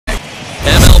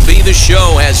MLB The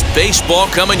Show has baseball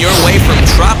coming your way from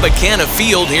Tropicana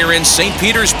Field here in St.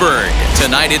 Petersburg.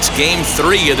 Tonight it's Game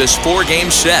 3 of this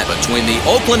 4-game set between the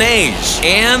Oakland A's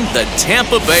and the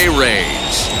Tampa Bay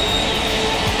Rays.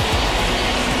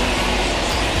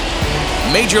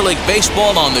 Major League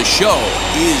Baseball on The Show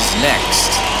is next.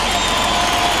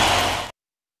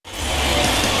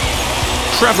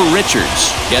 Trevor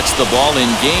Richards gets the ball in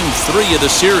Game 3 of the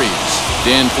series.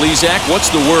 Dan Plesac, what's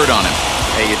the word on him?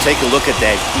 Hey, you take a look at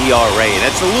that ERA, and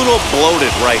it's a little bloated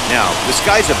right now. This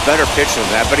guy's a better pitcher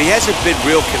than that, but he hasn't been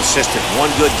real consistent. One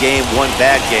good game, one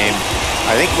bad game.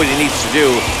 I think what he needs to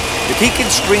do, if he can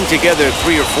string together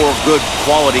 3 or 4 good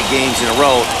quality games in a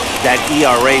row, that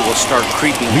ERA will start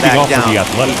creeping back down. He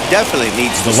definitely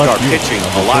needs to start pitching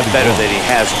a lot better than he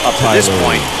has up to this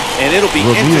point, and it'll be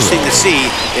interesting to see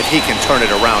if he can turn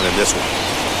it around in this one.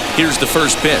 Here's the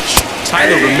first pitch.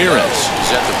 Tyler Ramirez is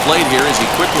at the plate here as he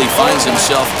quickly finds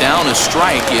himself down a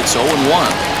strike. It's 0-1.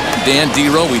 Dan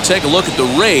Dero, we take a look at the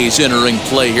Rays entering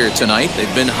play here tonight.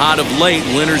 They've been hot of late,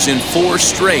 winners in 4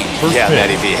 straight. Yeah,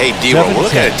 Matty V. Hey, Dero, we're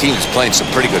looking at a team that's playing some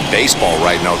pretty good baseball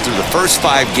right now. Through the first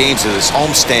 5 games of this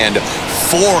homestand,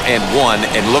 4-1,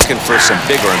 and looking for some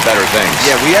bigger and better things.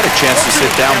 Yeah, we had a chance to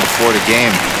sit down before the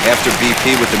game after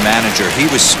BP with the manager. He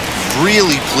was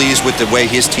really pleased with the way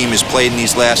his team has played in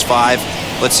these last 5.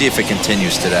 Let's see if it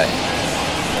continues today.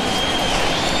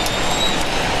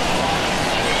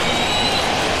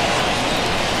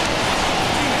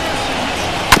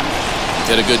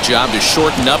 Did a good job to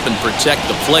shorten up and protect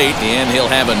the plate, and he'll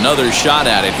have another shot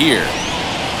at it here.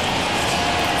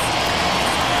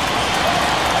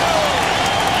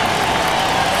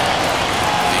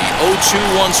 The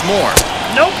 0-2 once more.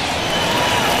 Nope.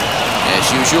 As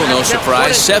usual, no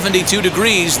surprise, 72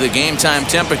 degrees, the game time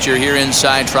temperature here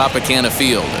inside Tropicana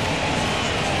Field.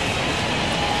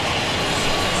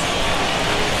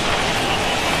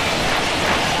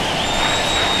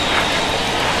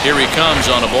 Here he comes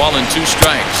on a ball and 2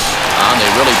 strikes. And they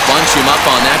really bunch him up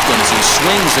on that one as he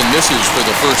swings and misses for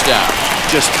the first out.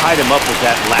 Just tied him up with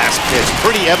that last pitch.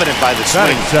 Pretty evident by the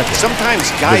swing.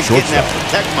 Sometimes guys get in that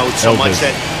protect mode so much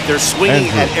that they're swinging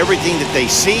at everything that they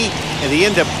see, and they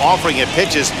end up offering at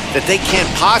pitches that they can't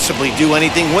possibly do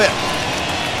anything with.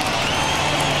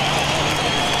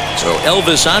 So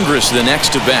Elvis Andrus the next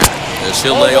to bat as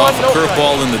he'll lay off a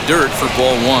curveball in the dirt for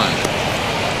ball 1.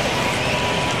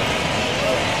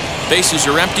 Bases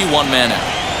are empty, 1 man out.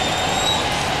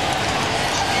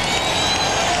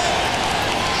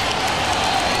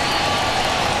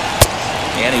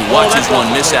 And he watches one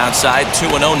miss outside,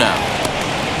 2-0 now.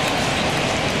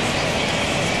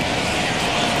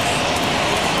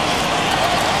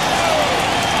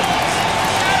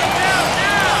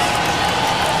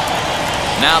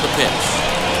 Now the pitch.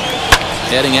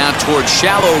 Heading out towards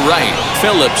shallow right.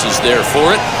 Phillips is there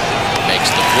for it. Makes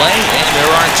the play, and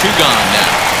there are 2 gone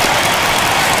now.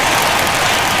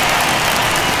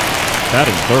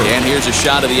 And here's a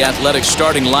shot of the Athletics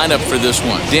starting lineup for this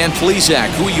one. Dan Plesac,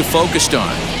 who are you focused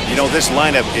on? You know, this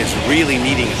lineup is really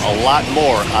needing a lot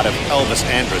more out of Elvis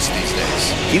Andrus these days.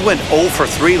 He went 0 for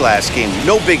 3 last game.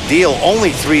 No big deal,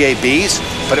 only 3 ABs,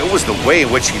 but it was the way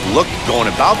in which he looked going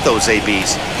about those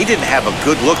ABs. He didn't have a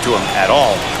good look to him at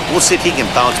all. We'll see if he can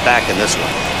bounce back in this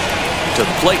one. To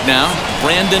the plate now,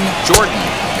 Brandon Jordan.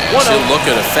 As he'll look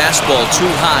at a fastball too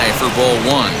high for ball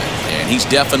 1. And he's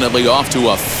definitely off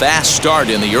to a fast start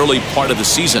in the early part of the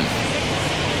season.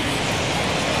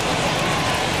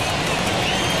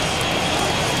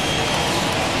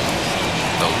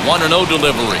 The 1-0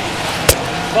 delivery.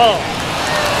 Ball.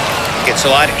 It's a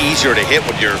lot easier to hit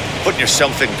when you're putting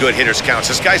yourself in good hitters' counts.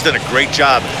 This guy's done a great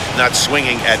job not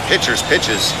swinging at pitchers'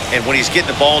 pitches. And when he's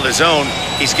getting the ball in his zone,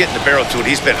 he's getting the barrel to it.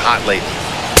 He's been hot lately.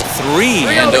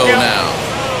 3-0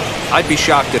 now. I'd be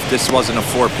shocked if this wasn't a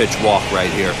 4-pitch walk right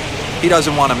here. He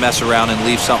doesn't want to mess around and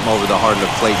leave something over the heart of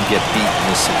the plate and get beat in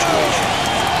this situation.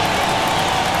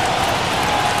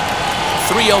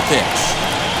 3-0 pitch.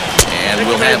 And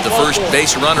we'll have the first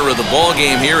base runner of the ball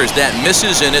game here as that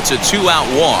misses, and it's a 2-out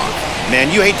walk.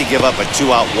 Man, you hate to give up a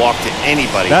 2-out walk to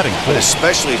anybody, but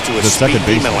especially to a speed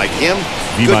demon like him.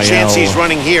 Good chance he's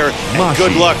running here, and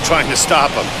good luck trying to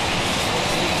stop him.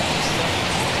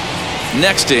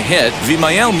 Next to hit,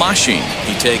 Vimael Mashin.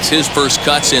 He takes his first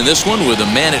cuts in this one with a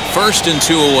man at first and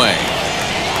 2 away.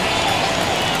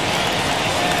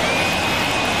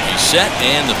 He's set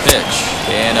and the pitch.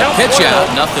 And a pitch out.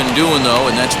 Nothing doing though,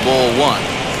 and that's ball 1.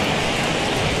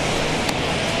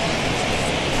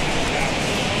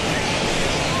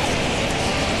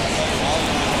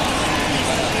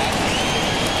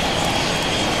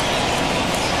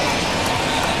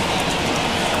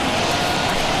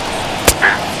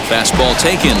 Fastball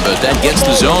taken, but that gets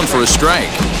the zone for a strike.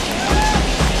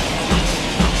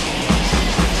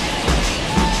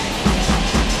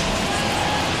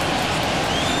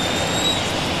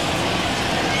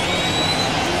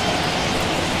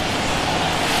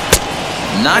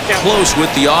 Not close with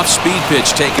the off-speed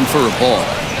pitch taken for a ball.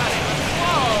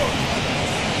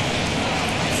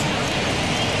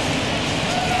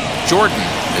 Jordan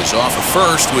is off of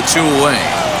first with 2 away.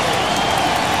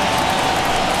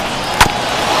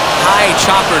 High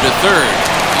chopper to third.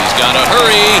 He's got to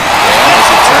hurry. And as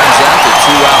it turns out, the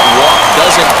 2-out walk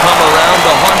doesn't come around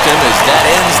to haunt him as that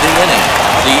ends the inning.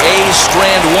 The A's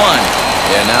strand 1.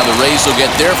 And now the Rays will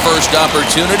get their first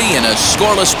opportunity in a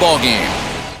scoreless ball game.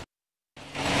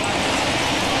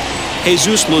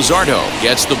 Jesus Luzardo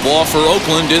gets the ball for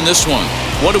Oakland in this one.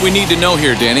 What do we need to know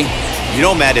here, Danny? You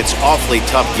know, Matt, it's awfully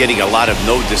tough getting a lot of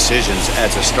no decisions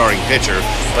as a starting pitcher,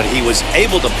 but he was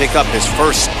able to pick up his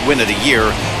first win of the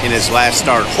year in his last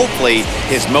start. Hopefully,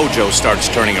 his mojo starts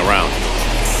turning around.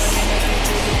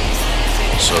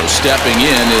 So stepping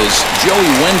in is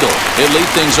Joey Wendell. He'll lead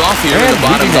things off here in the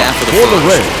bottom half of the first. The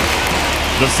Rays,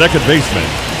 the second baseman,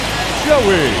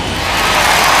 Joey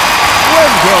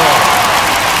Wendell.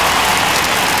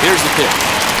 Here's the pitch.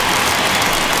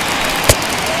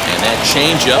 And that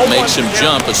changeup makes him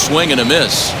jump, a swing and a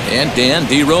miss. And Dan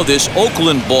Dero, this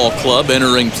Oakland ball club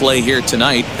entering play here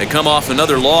tonight. They come off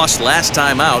another loss last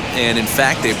time out, and in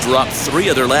fact, they've dropped 3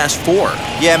 of their last 4.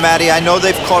 Yeah, Matty, I know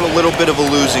they've caught a little bit of a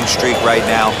losing streak right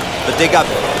now, but they got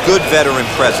good veteran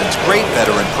presence, great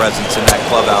veteran presence in that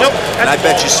clubhouse. And I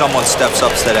bet you someone steps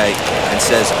up today and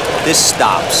says, this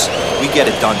stops. We get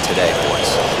it done today, boys.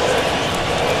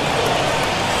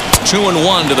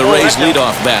 2-1 to the Rays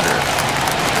leadoff batter.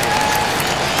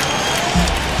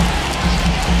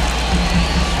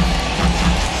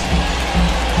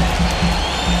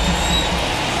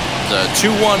 The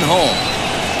 2-1 home.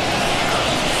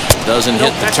 Doesn't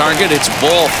hit the target. It's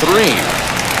ball 3.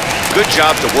 Good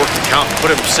job to work the count and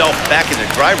put himself back in the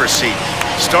driver's seat.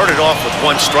 Started off with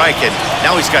 1 strike, and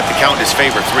now he's got the count in his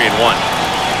favor, 3-1.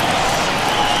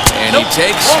 And he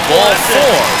takes ball 4.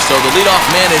 So the leadoff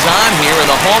man is on here in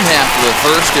the home half of the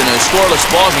first in a scoreless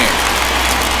ball game.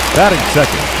 Batting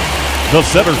second, the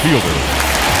center fielder,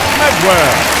 Manuel.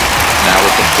 Now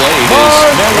at the plate is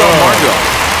Manuel Margot.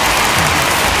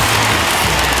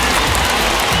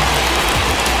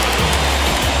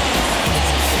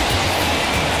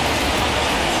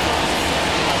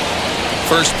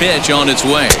 First pitch on its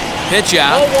way. Pitch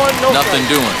out. Nothing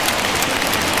doing.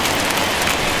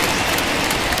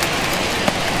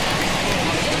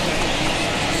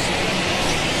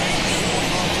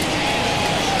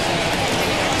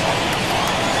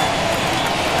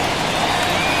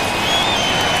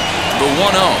 The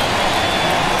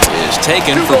 1-0 is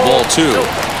taken for ball 2.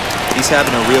 He's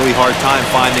having a really hard time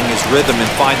finding his rhythm and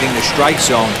finding the strike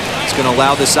zone. It's going to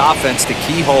allow this offense to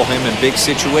keyhole him in big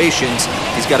situations.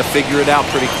 He's got to figure it out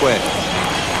pretty quick.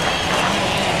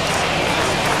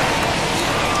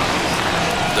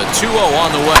 The 2-0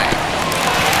 on the way.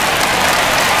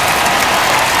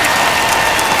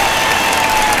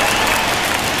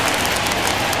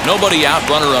 Nobody out,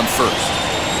 runner on first.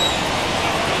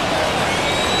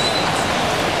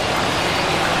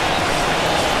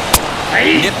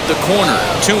 Nipped the corner,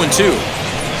 2-2.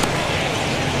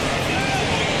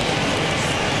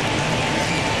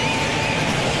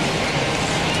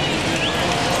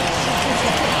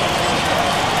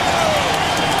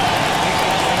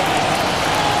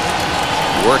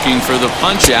 Working for the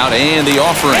punch out and the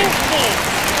offering.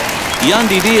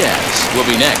 Yandy Diaz will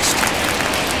be next.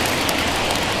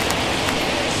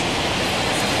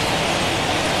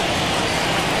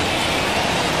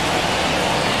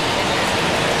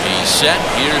 Set.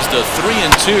 Here's the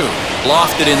 3-2.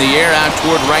 Lofted in the air out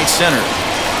toward right center.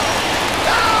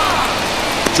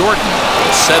 Jordan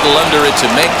will settle under it to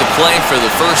make the play for the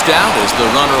first out as the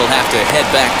runner will have to head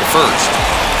back to first.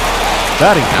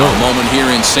 Now a moment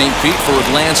here in St. Pete for a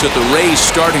glance at the Rays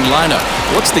starting lineup.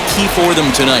 What's the key for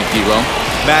them tonight, Dero?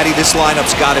 Matty, this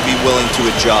lineup's got to be willing to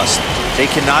adjust. They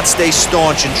cannot stay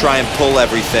staunch and try and pull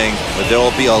everything, but there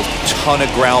will be a ton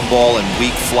of ground ball and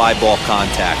weak fly ball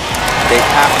contact. They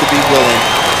have to be willing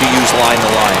to use line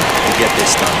to line to get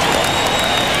this done.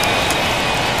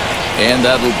 And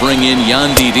that will bring in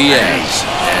Yandy Diaz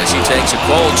as he takes a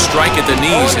cold strike at the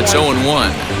knees. It's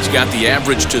 0-1. He's got the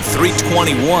average to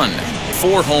 321.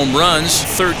 4 home runs,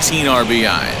 13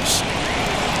 RBIs.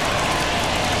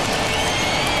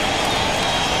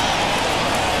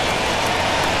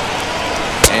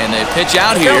 And they pitch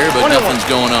out here, but nothing's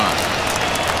going on.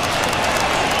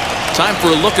 Time for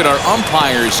a look at our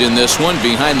umpires in this one.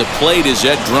 Behind the plate is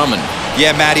Ed Drummond.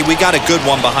 Yeah, Matty, we got a good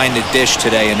one behind the dish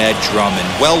today in Ed Drummond.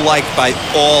 Well-liked by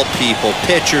all people,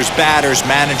 pitchers, batters,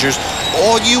 managers.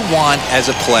 All you want as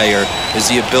a player is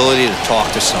the ability to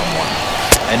talk to someone.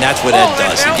 And that's what Ed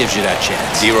does. He gives you that chance.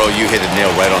 Zero, you hit a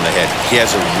nail right on the head. He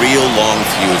has a real long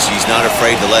fuse. He's not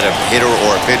afraid to let a hitter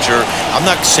or a pitcher, I'm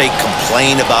not saying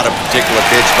complain about a particular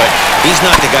pitch, but he's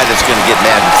not the guy that's going to get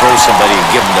mad and throw somebody and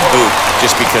give him the boot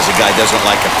just because a guy doesn't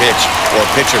like a pitch or a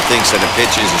pitcher thinks that a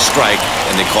pitch is a strike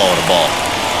and they call it a ball.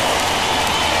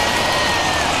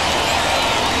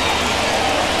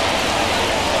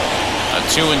 A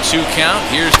 2-2 count.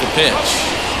 Here's the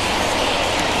pitch.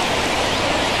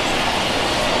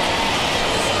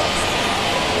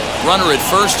 Runner at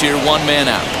first here, 1 man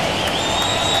out.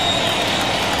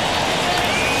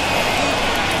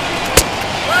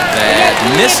 That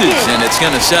misses, and it's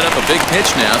going to set up a big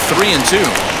pitch now, 3-2.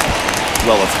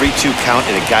 Well, a 3-2 count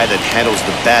and a guy that handles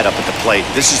the bat up at the plate.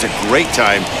 This is a great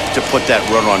time to put that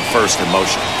runner on first in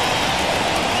motion.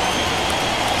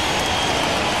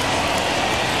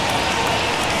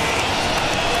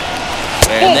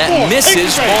 And that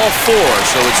misses, ball 4.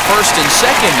 So it's first and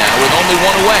second now with only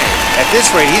 1 away. At this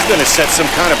rate, he's going to set some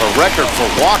kind of a record for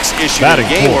walks issued in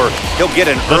the game, or he'll get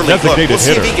an early hook. We'll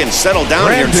see if he can settle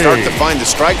down here and start to find the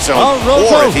strike zone,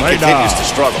 or if he continues to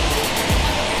struggle.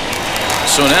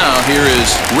 So now here is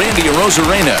Randy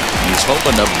Arozarena. He's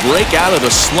hoping to break out of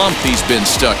the slump he's been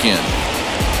stuck in.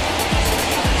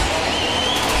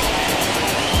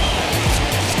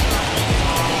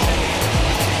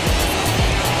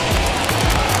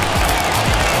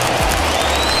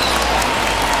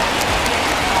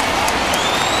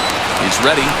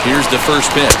 Ready. Here's the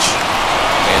first pitch.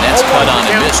 And that's cut on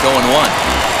and missed, 0-1.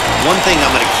 One thing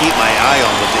I'm going to keep my eye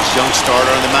on with this young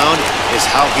starter on the mound is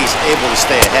how he's able to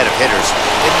stay ahead of hitters.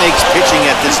 It makes pitching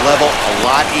at this level a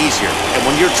lot easier. And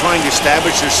when you're trying to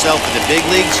establish yourself in the big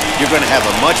leagues, you're going to have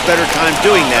a much better time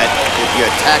doing that if you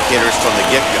attack hitters from the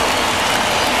get-go.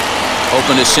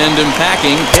 Hoping to send him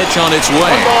packing. Pitch on its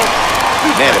way.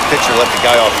 Man, the pitcher let the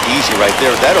guy off easy right there.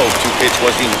 That 0-2 pitch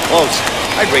wasn't even close.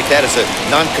 I'd rate that as a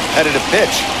non-competitive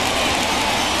pitch.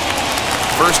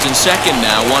 First and second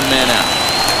now, 1 man out.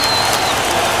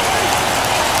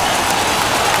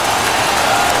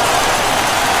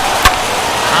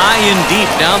 High and deep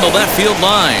down the left field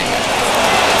line.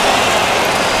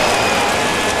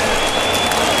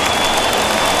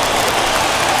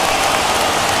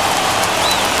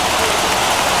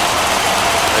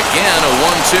 Again, a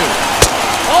 1-2.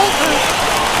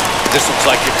 This looks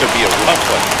like it could be a rough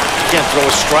one. He can't throw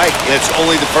a strike, and it's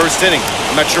only the first inning.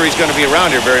 I'm not sure he's going to be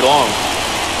around here very long.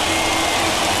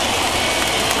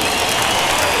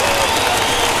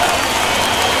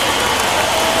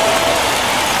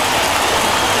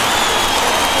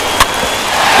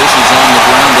 This is on the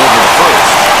ground over to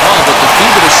first. Oh, but the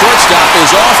feet of the shortstop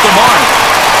is off the mark.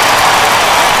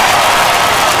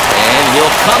 And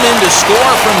he'll come in to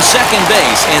score from second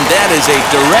base, and that is a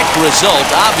direct result,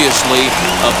 obviously,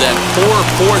 of that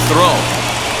poor throw.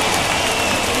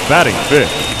 Batting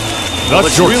fifth. Well,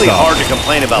 it's really hard to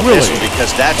complain about this one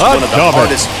because that's one of the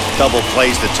hardest double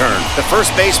plays to turn. The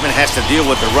first baseman has to deal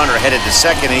with the runner headed to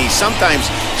second, and he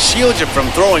sometimes shields you from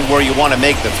throwing where you want to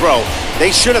make the throw.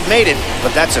 They should have made it,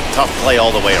 but that's a tough play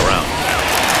all the way around.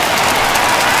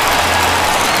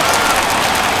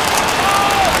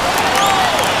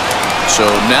 So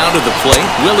now to the plate,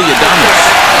 Willie Adames.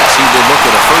 As he will look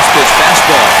at a first pitch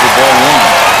fastball for ball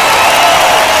 1.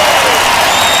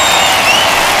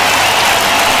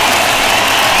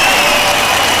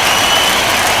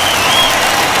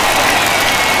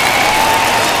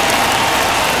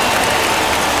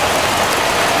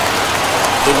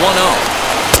 The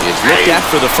 1-0 is looked at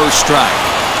for the first strike.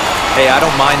 Hey, I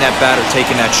don't mind that batter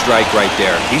taking that strike right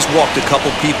there. He's walked a couple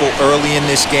people early in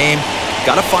this game.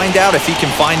 Got to find out if he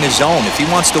can find the zone. If he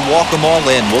wants to walk them all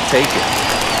in, we'll take it.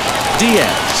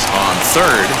 Diaz on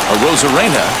third.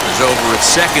 Arozarena is over at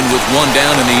second with 1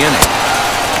 down in the inning.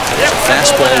 There's a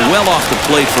fastball well off the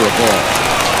plate for a ball.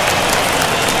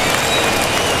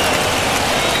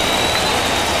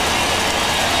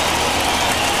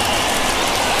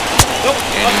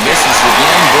 And he misses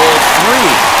again, ball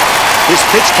 3. His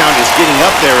pitch count is getting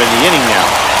up there in the inning now.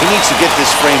 He needs to get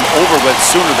this frame over with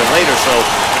sooner than later, so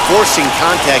forcing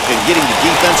contact and getting the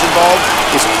defense involved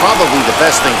is probably the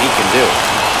best thing he can do.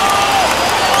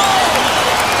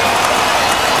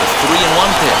 The 3-1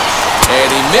 pitch. And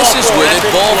he misses with it,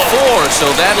 ball 4, so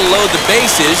that'll load the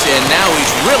bases, and now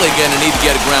he's really going to need to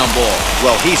get a ground ball.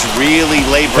 Well, he's really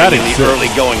laboring in the early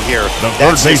going here.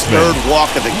 That's his third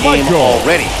walk of the game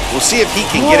already. We'll see if he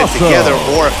can get it together,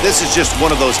 or if this is just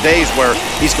one of those days where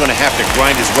he's going to have to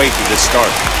grind his way through this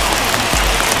start.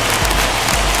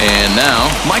 And now,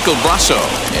 Michael Brasso.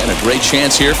 And a great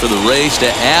chance here for the Rays to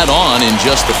add on in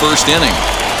just the first inning.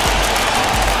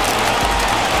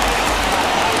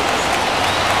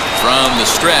 From the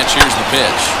stretch, here's the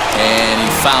pitch. And he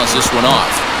fouls this one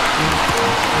off.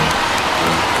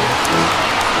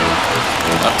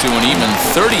 Up to an even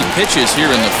 30 pitches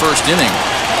here in the first inning.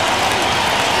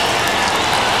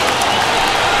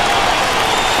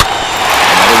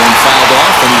 Another one fouled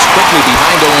off, and he's quickly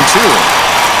behind 0-2.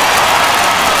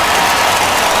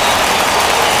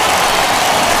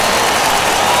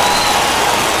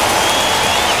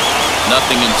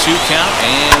 Nothing in 2 count,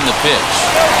 and the pitch.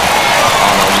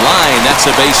 On the line, that's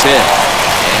a base hit.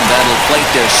 And that'll plate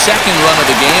their second run of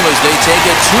the game as they take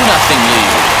a 2-0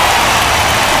 lead.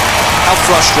 How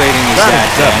frustrating is that,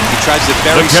 Dan? He tries to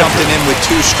bury something in with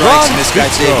 2 strikes, and this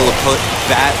guy's able to put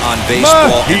bat on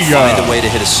baseball and find a way to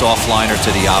hit a soft liner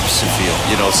to the opposite field.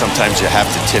 You know, sometimes you have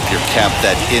to tip your cap.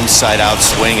 That inside-out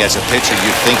swing as a pitcher,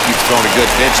 you think you've thrown a good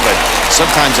pitch, but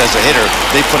sometimes as a hitter,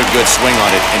 they put a good swing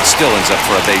on it and still ends up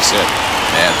for a base hit.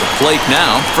 At the plate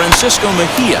now, Francisco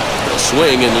Mejia. He'll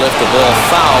swing and lift the ball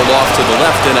fouled off to the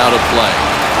left and out of play.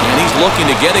 And he's looking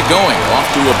to get it going,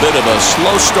 off to a bit of a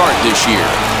slow start this year.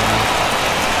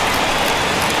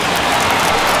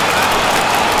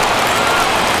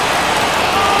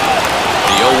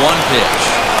 The 0-1 pitch.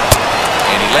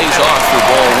 And he lays off for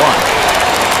ball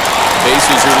 1.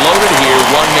 Bases are loaded here,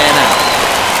 1 man out.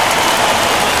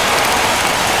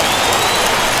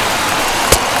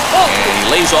 And he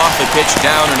lays off the pitch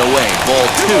down and away. Ball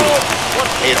 2.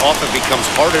 It often becomes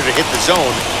harder to hit the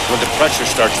zone when the pressure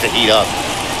starts to heat up.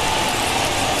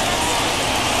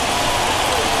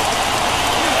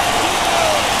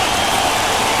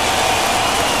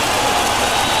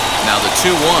 Now the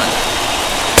 2-1.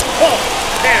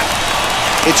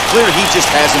 It's clear he just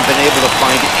hasn't been able to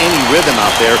find any rhythm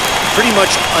out there. Pretty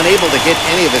much unable to hit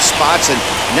any of his spots, and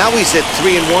now he's at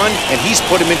 3-1, and he's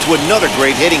put him into another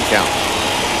great hitting count.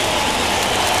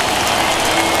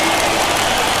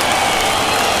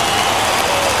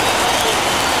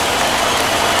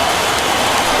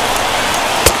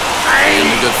 And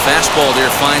the good fastball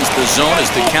there finds the zone as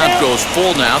the count goes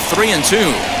full now,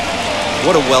 3-2.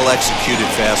 What a well-executed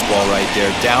fastball right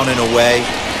there, down and away.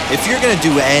 If you're going to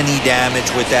do any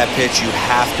damage with that pitch, you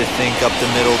have to think up the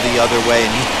middle the other way,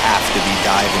 and you have to be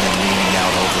diving and leaning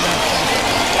out over that thing.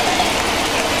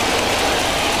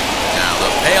 Now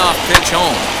the payoff pitch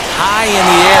home. High in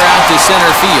the air out to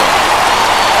center field.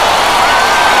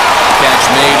 Catch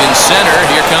made in center.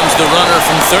 Here comes the runner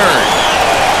from third.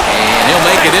 And he'll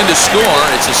make it in to score.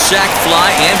 It's a sac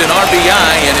fly and an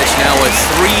RBI, and it's now a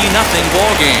 3-0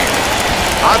 ball game.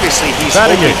 Obviously, he's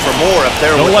hoping for more up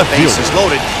there with the bases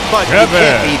loaded, but he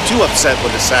can't be too upset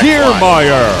with the sac fly.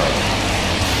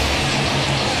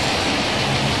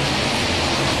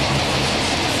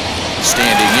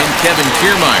 Standing in, Kevin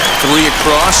Kiermaier. 3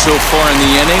 across so far in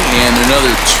the inning, and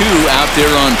another 2 out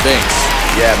there on base.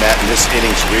 Yeah, Matt, and this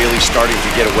inning's really starting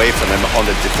to get away from him on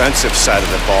the defensive side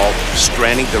of the ball.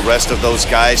 Stranding the rest of those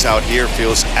guys out here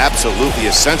feels absolutely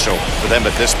essential for them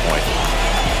at this point.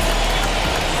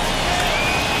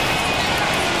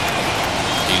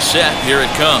 He's set. Here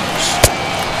it comes.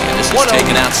 And this is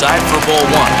taken outside for ball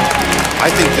 1. I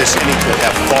think this inning could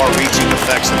have far-reaching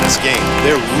effects in this game.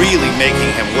 They're really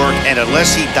making him work, and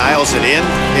unless he dials it in,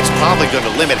 it's probably going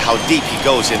to limit how deep he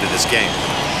goes into this game.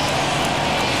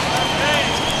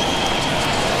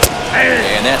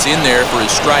 And that's in there for his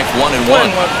strike 1-1.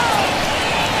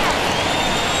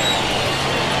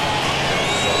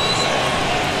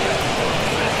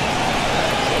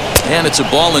 And it's a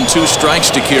ball and 2 strikes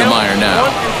to Kiermaier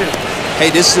now. Hey,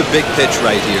 this is a big pitch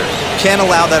right here. Can't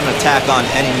allow them to tack on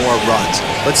any more runs.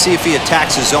 Let's see if he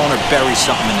attacks his zone or buries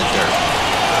something in the dirt.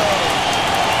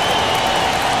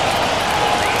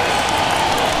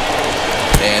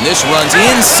 And this runs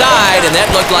inside, and that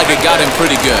looked like it got him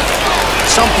pretty good.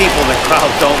 Some people in the crowd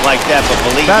don't like that, but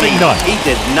believe me, he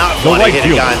did not want to hit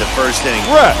a guy in the first inning.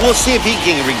 We'll see if he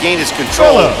can regain his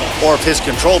control or if his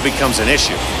control becomes an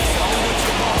issue.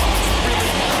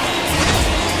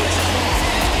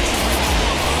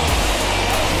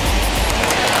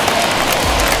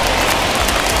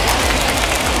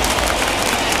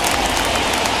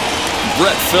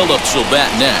 Brett Phillips will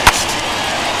bat next.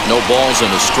 No balls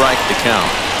and a strike to count.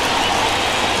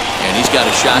 And he's got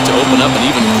a shot to open up an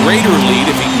even greater lead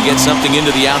if he can get something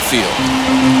into the outfield.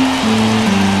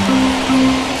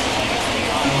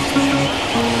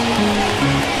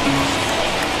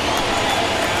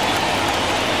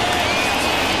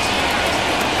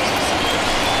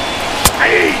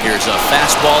 Here's a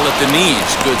fastball at the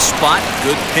knees. Good spot,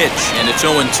 good pitch, and it's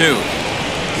 0-2.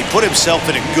 He put himself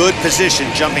in a good position,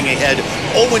 jumping ahead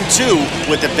 0-2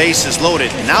 with the bases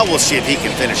loaded. Now we'll see if he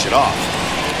can finish it off.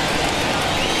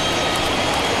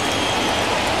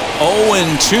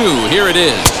 0-2, here it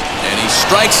is. And he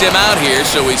strikes him out here,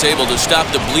 so he's able to stop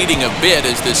the bleeding a bit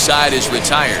as this side is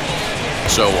retired.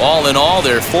 So all in all,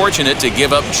 they're fortunate to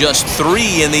give up just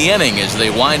 3 in the inning as they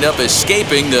wind up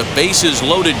escaping the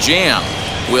bases-loaded jam.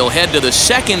 We'll head to the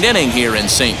second inning here in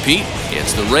St. Pete.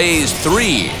 It's the Rays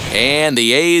 3 and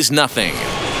the A's nothing.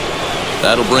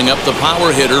 That'll bring up the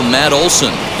power hitter, Matt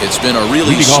Olson. It's been a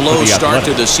really slow start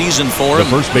to the season for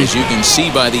him, as you can see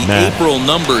by the April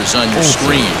numbers on your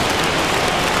screen.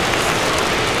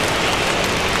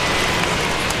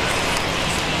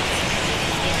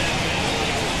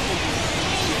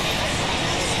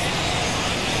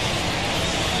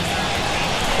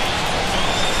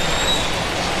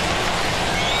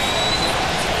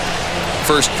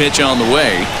 First pitch on the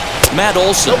way. Matt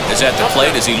Olson is at the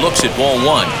plate as he looks at ball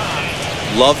 1.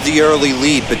 Love the early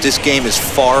lead, but this game is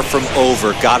far from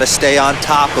over. Got to stay on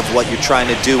top of what you're trying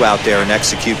to do out there and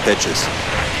execute pitches.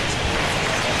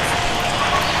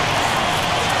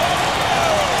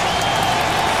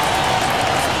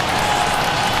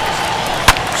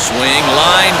 Swing,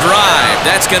 line drive.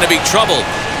 That's going to be trouble.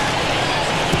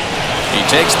 He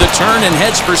takes the turn and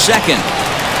heads for second.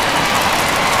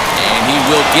 And he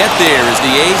will get there as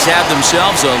the A's have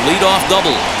themselves a leadoff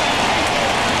double.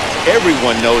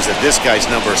 Everyone knows that this guy's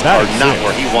numbers are not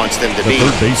where he wants them to be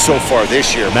so far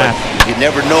this year, but you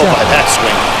never know by that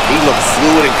swing. He looked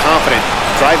fluid and confident,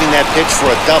 driving that pitch for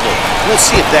a double. We'll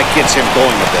see if that gets him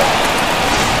going a bit.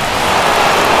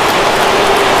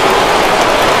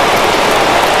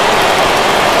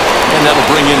 And that'll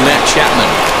bring in Matt Chapman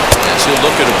as he'll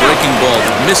look at a breaking ball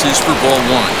that misses for ball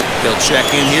 1. He'll check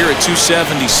in here at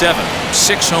 277.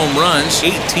 6 home runs,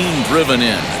 18 driven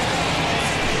in.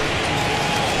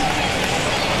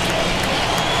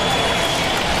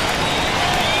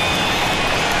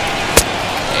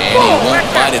 And he won't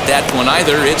bite at that one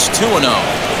either. It's 2-0.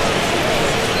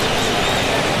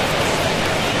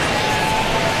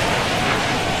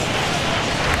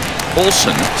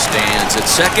 Olson stands at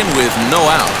second with no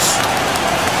outs.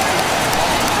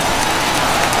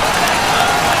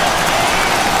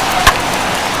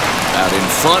 Out in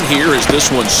front here is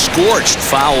this one scorched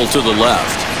foul to the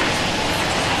left.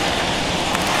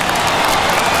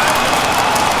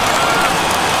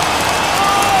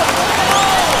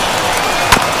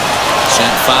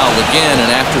 Sent foul again,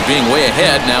 and after being way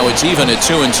ahead, now it's even at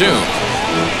 2-2.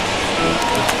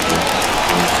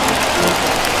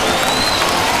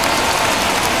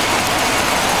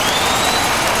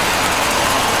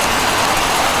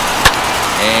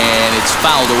 And it's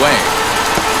fouled away.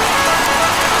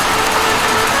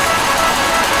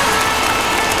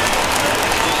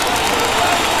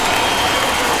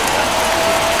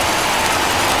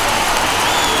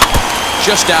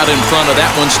 Just out in front of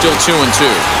that one, still 2-2.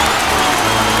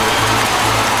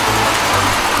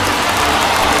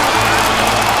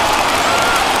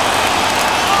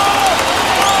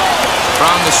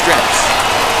 From the stretch.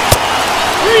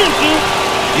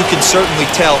 You can certainly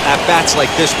tell at-bats like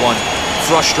this one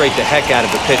frustrate the heck out of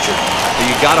the pitcher. But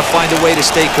you got to find a way to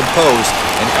stay composed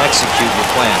and execute your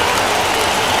plan.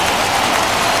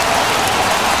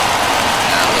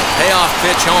 Now the payoff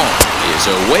pitch home is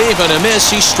a wave and a miss.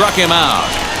 He struck him out.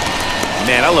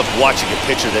 Man, I love watching a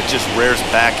pitcher that just rears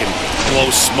back and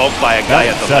blows smoke by a guy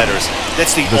at the letters.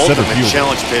 That's the ultimate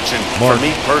challenge pitch, and for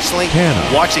me personally,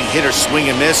 watching hitters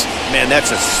swing and miss, man, that's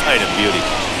a sight of beauty.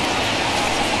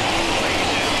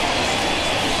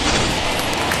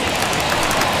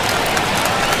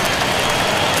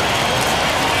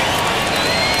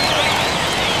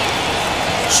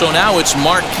 So now it's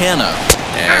Mark Canha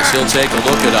as he'll take a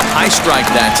look at a high strike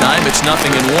that time. It's 0-1.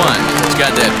 He's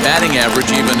got that batting average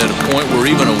even at a point where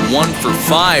even a 1 for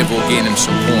 5 will gain him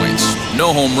some points.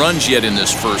 No home runs yet in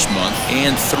this first month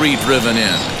and 3 driven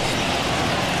in.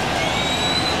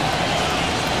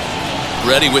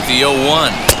 Ready with the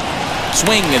 0-1.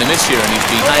 Swing and a miss here, and he's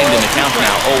behind in the count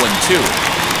now, 0-2.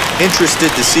 Interested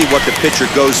to see what the pitcher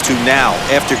goes to now.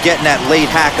 After getting that late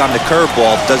hack on the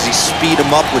curveball, does he speed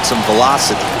him up with some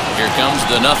velocity? Here comes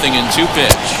the 0-2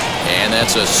 pitch. And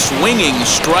that's a swinging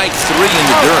strike 3 in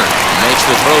the dirt. Makes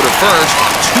the throw to first.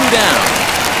 2 down.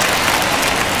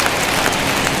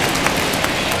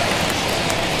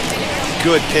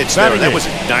 Good pitch there. That was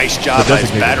a nice job by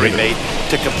his battery mate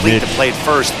to complete the play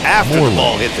first after the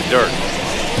ball hit the dirt.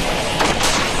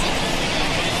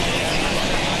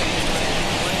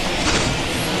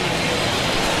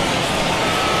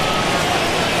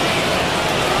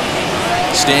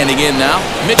 Standing in now,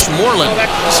 Mitch Moreland.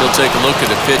 He'll take a look at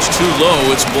a pitch too low.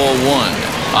 It's ball one.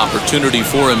 Opportunity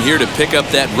for him here to pick up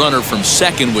that runner from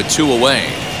second with 2 away.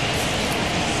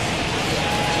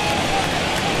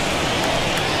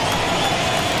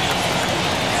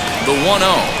 The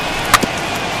 1-0.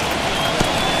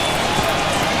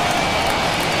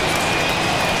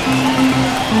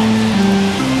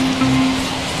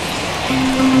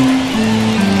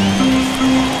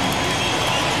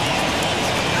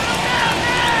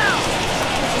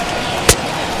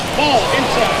 Ball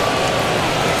inside.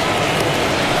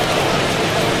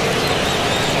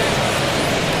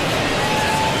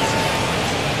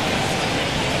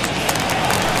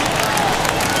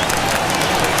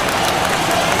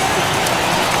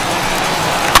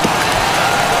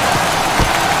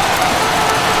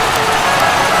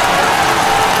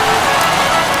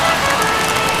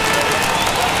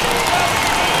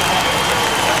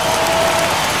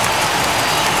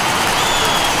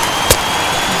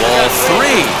 Ball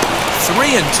 3.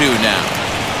 3-2 now.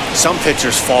 Some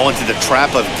pitchers fall into the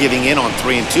trap of giving in on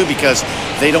 3-2 because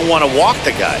they don't want to walk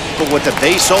the guy. But with the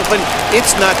base open,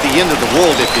 it's not the end of the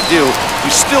world if you do.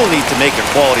 You still need to make a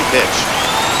quality pitch.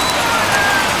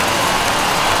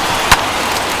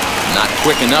 Not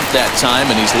quick enough that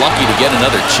time, and he's lucky to get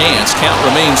another chance. Count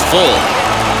remains full.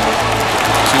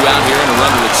 2 out here and a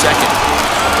runner at second.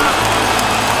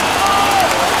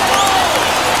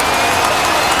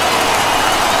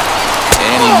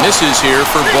 And he misses here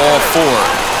for ball 4.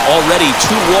 Already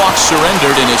 2 walks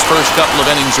surrendered in his first couple of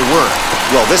innings of work.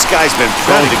 Well, this guy's been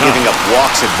prone to giving up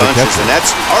walks in bunches, and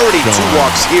that's already 2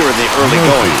 walks here in the early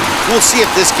going. We'll see if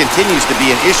this continues to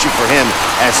be an issue for him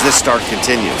as this start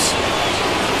continues.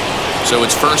 So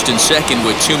it's first and second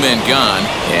with 2 men gone,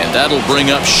 and that'll bring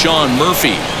up Sean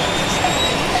Murphy.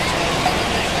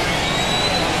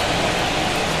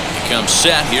 He comes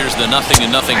set. Here's the 0-0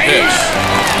 pitch.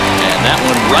 And that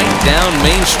one right down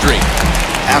Main Street.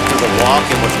 After the walk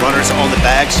and with runners on the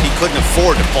bags, he couldn't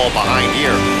afford to fall behind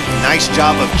here. Nice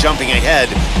job of jumping ahead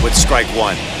with strike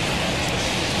 1.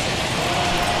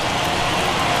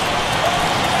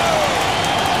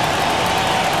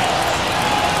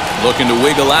 Looking to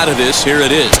wiggle out of this. Here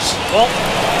it is. Well,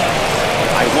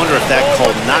 I wonder if that call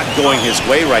not going his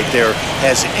way right there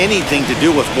has anything to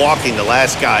do with walking the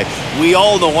last guy. We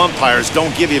all know umpires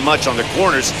don't give you much on the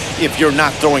corners if you're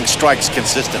not throwing strikes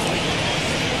consistently.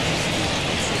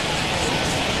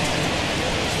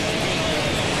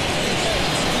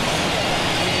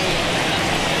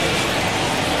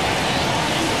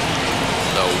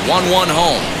 The 1-1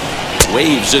 home.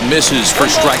 Waves and misses for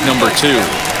strike number 2.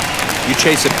 You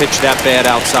chase a pitch that bad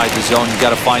outside the zone, you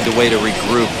got to find a way to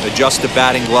regroup, adjust the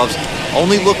batting gloves.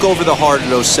 Only look over the heart of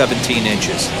those 17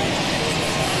 inches.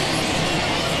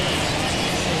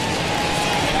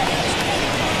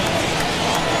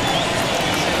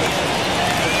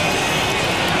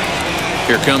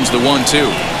 Here comes the 1-2.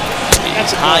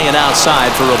 It's high and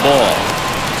outside for a ball.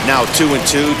 Now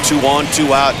 2-2, 2 on,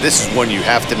 2 out. This is when you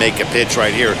have to make a pitch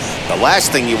right here. The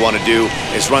last thing you want to do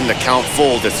is run the count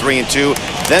full to 3-2.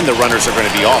 Then the runners are going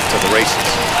to be off to the races.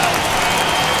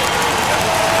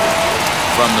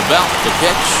 From the belt, the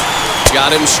pitch.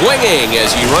 Got him swinging as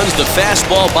he runs the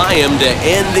fastball by him to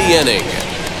end the inning.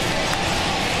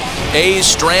 A's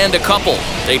strand a couple.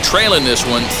 They trail in this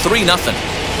one 3-0.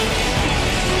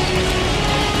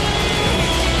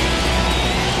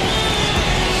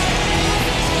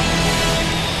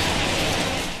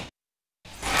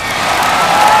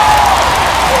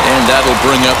 That'll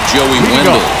bring up Joey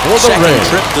Wendell. Second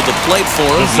trip to the plate for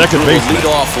him. He drew a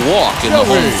leadoff walk in the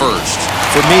home first.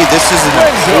 For me, this is an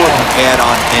important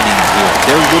add-on inning here.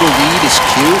 Their little lead is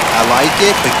cute. I like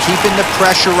it, but keeping the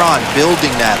pressure on,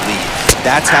 building that lead,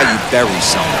 that's how you bury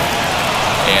someone.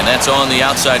 And that's on the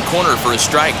outside corner for a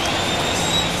strike.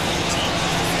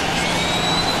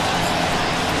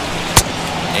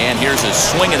 And here's a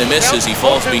swing and a miss as he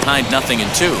falls behind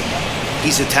 0-2.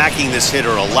 He's attacking this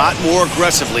hitter a lot more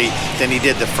aggressively than he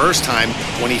did the first time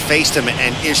when he faced him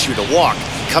and issued a walk,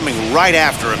 coming right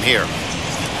after him here.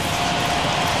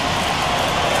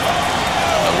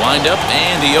 The windup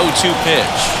and the 0-2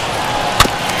 pitch.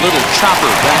 Little chopper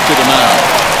back to the mound.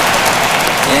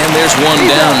 And there's one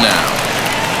down now.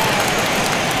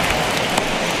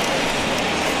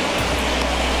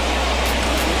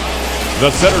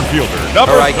 The center fielder.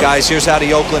 All right, guys, here's how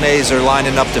the Oakland A's are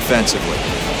lining up defensively.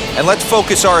 And let's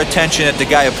focus our attention at the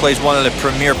guy who plays one of the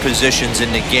premier positions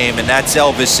in the game, and that's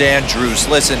Elvis Andrus.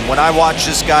 Listen, when I watch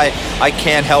this guy, I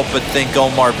can't help but think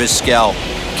Omar Vizquel.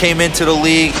 Came into the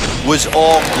league, was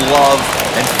all glove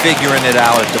and figuring it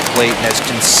out at the plate, and has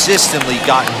consistently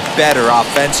gotten better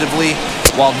offensively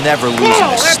while never losing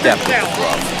a step with the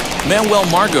glove. Manuel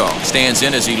Margot stands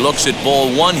in as he looks at ball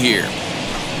one here.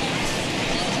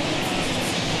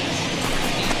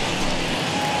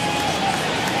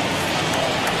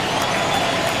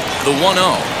 The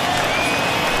 1-0.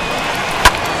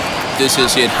 This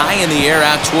is hit high in the air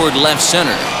out toward left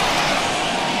center.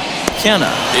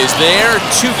 Kenna is there,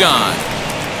 2 gone.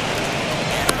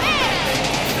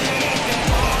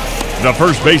 The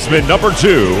first baseman, number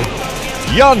 2,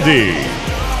 Yandy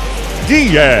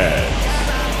Diaz.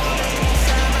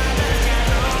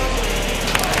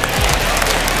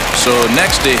 So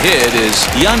next to hit is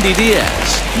Yandy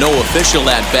Diaz. No official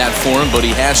at bat for him, but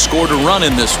he has scored a run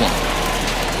in this one.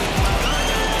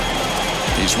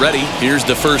 He's ready. Here's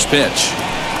the first pitch.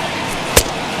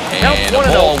 And a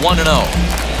ball, 1-0.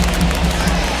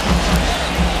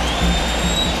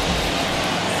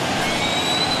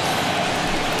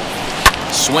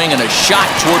 Swing and a shot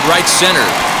toward right center.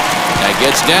 That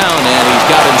gets down, and he's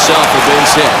got himself a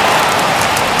base hit.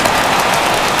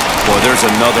 Boy, there's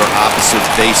another opposite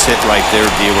base hit right there,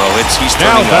 D-Row. He's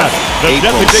turning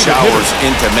April showers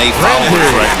into May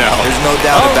flowers right now. There's no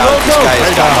doubt about it. This guy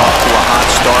has gotten off to a hot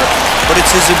start, but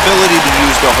it's his ability to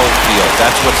use the whole field.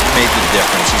 That's what's made the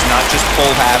difference. He's not just pull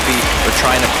happy or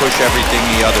trying to push everything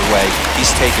the other way.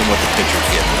 He's taking what the pitcher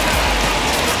gives him.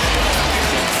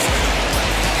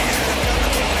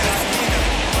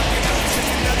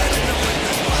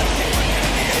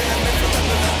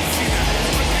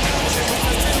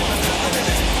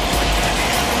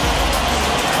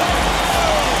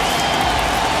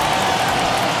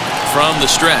 From the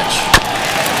stretch.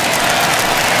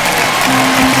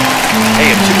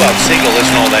 Hey, a 2-out single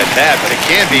isn't all that bad, but it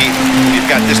can be when you've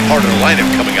got this part of the lineup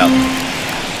coming up.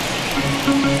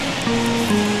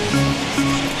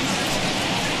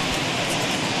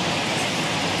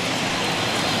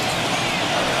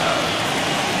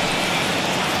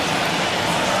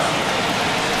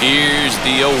 Here's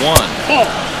the 0-1.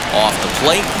 Off the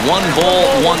plate, 1 ball,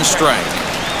 1 strike.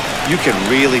 You can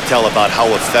really tell about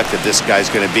how effective this guy's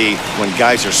going to be when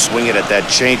guys are swinging at that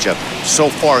changeup. So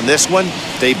far in this one,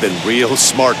 they've been real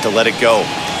smart to let it go.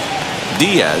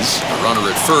 Diaz, a runner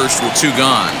at first with 2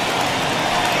 gone.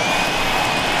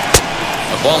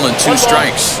 A ball and 2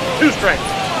 strikes. 2 strikes.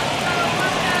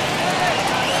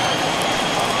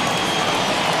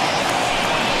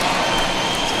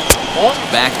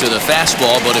 Back to the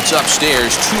fastball, but it's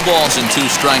upstairs. 2 balls and 2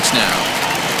 strikes now.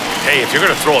 Hey, if you're going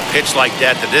to throw a pitch like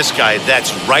that to this guy, that's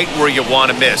right where you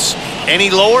want to miss. Any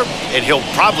lower, and he'll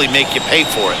probably make you pay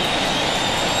for it.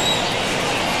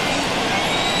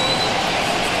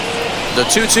 The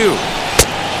 2-2. Well,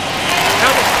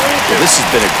 this has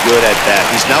been a good at-bat.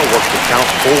 He's now worked the count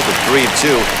full to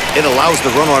 3-2. It allows the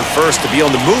runner on first to be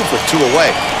on the move with 2 away.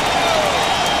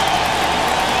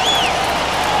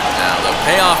 Now the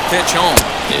payoff pitch home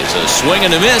is a swing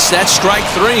and a miss. That's strike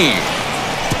 3.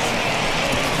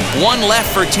 1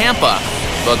 left for Tampa,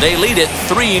 but they lead it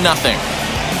 3-0.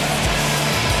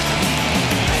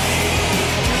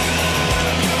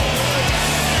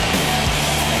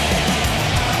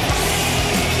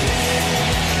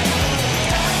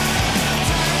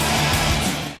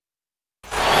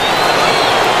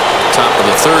 Top of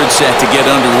the 3rd set to get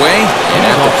underway, and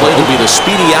at the plate will be the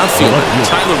speedy outfielder,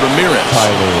 Tyler Ramirez.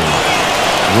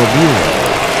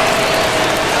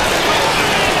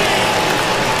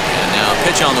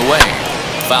 Pitch on the way,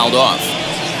 fouled off.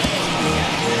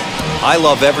 I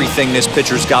love everything this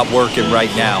pitcher's got working right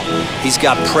now. He's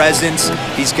got presence,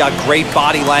 he's got great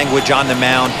body language on the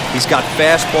mound, he's got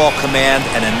fastball command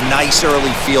and a nice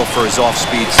early feel for his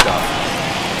off-speed stuff.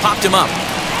 Popped him up.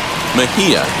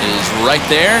 Mejia is right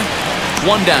there.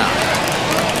 1 down.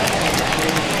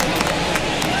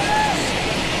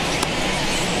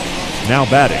 Now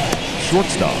batting,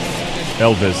 shortstop,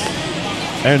 Elvis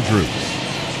Andrus.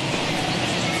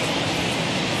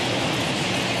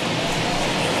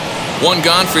 One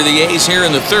gone for the A's here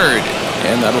in the 3rd,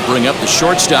 and that'll bring up the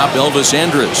shortstop, Elvis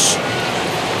Andrus.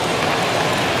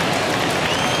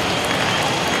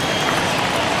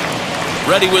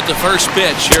 Ready with the first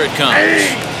pitch. Here it comes.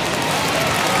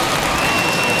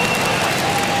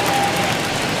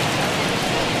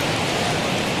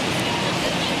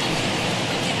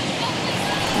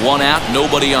 One out,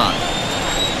 nobody on.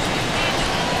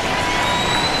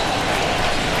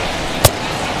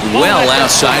 Well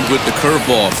outside with the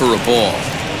curveball for a ball.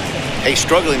 Hey,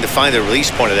 struggling to find the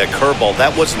release point of that curveball.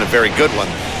 That wasn't a very good one.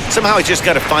 Somehow he's just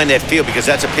got to find that feel because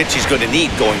that's a pitch he's going to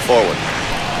need going forward.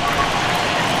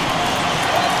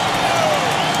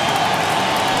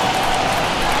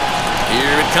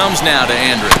 Here it comes now to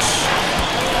Andrus.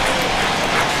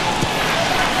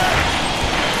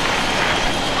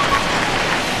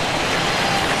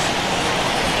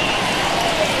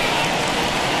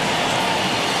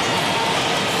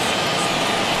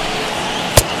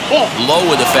 Low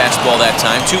with the fastball that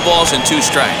time. 2 balls and 2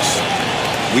 strikes.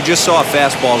 We just saw a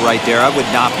fastball right there. I would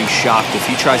not be shocked if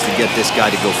he tries to get this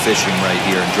guy to go fishing right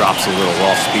here and drops a little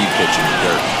off-speed pitch in the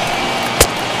dirt.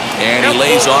 And he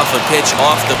lays off a pitch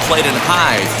off the plate and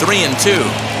high. 3-2.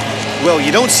 Well,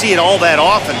 you don't see it all that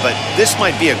often, but this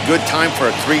might be a good time for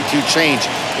a 3-2 change.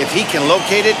 If he can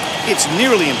locate it, it's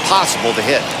nearly impossible to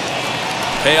hit.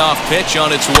 Payoff pitch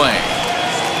on its way.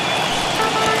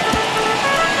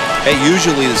 Hey,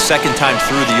 usually the second time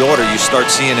through the order, you start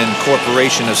seeing an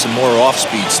incorporation of some more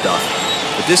off-speed stuff.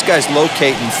 But this guy's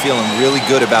locating, feeling really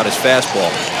good about his fastball.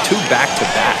 2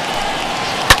 back-to-back.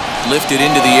 Lifted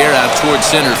into the air out towards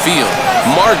center field.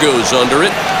 Margot's under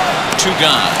it. 2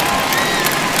 gone.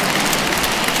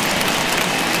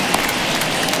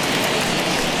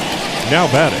 Now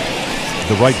batting,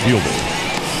 the right fielder,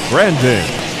 Brandon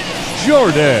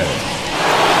Jordan.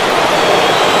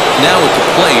 Now at the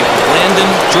plate,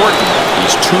 Brandon Jordan.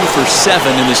 He's 2 for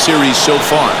 7 in the series so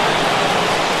far.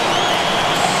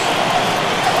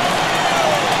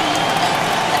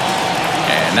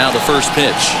 And now the first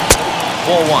pitch.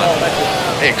 Ball 1.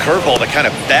 Hey, curveball that kind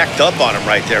of backed up on him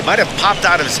right there. Might have popped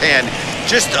out of his hand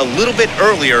just a little bit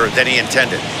earlier than he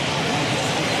intended.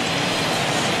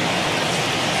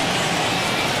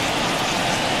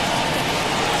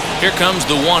 Here comes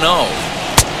the 1-0.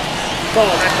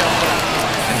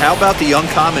 And how about the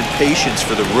uncommon patience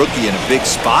for the rookie in a big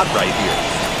spot right here?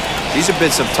 These have been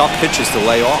some tough pitches to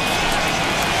lay off.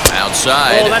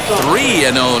 Outside,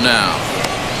 3-0 now.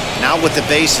 Now with the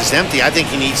bases empty, I think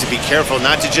he needs to be careful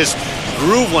not to just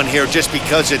groove one here just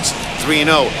because it's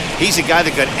 3-0. He's a guy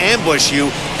that could ambush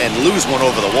you and lose one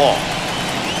over the wall.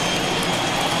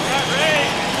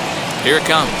 Here it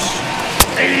comes.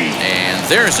 And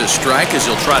there's a strike as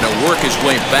he'll try to work his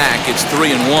way back. It's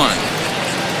 3-1.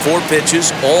 4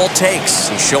 pitches, all takes.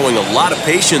 He's showing a lot of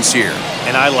patience here.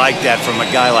 And I like that from a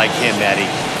guy like him, Matty.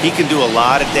 He can do a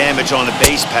lot of damage on the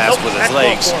base pass with his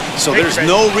legs. So there's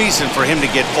no reason for him to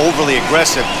get overly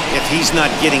aggressive if he's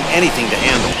not getting anything to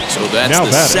handle. So that's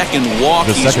the second walk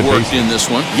he's worked in this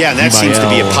one. Yeah, and that seems to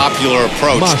be a popular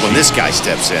approach when this guy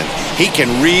steps in. He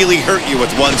can really hurt you with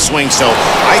one swing, so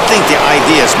I think the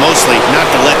idea is mostly not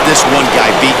to let this one guy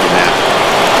beat you, Matt.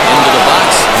 Into the box,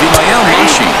 Vimael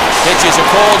Machine pitches a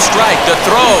cold strike. The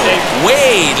throw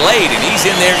way late, and he's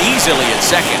in there easily at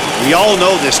second. We all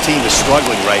know this team is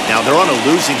struggling right now. They're on a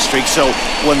losing streak, so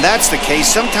when that's the case,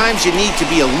 sometimes you need to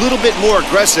be a little bit more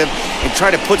aggressive and try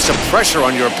to put some pressure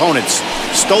on your opponents.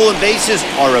 Stolen bases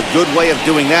are a good way of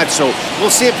doing that, so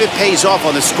we'll see if it pays off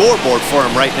on the scoreboard for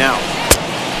him right now.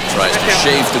 Tries to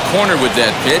shave the corner with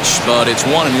that pitch, but it's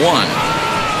 1-1.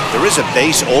 There is a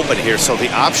base open here, so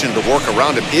the option to work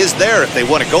around him is there if they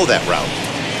want to go that route.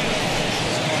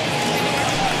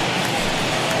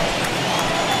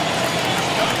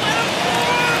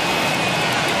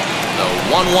 The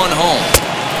 1-1 home.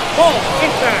 Ball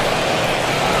inside.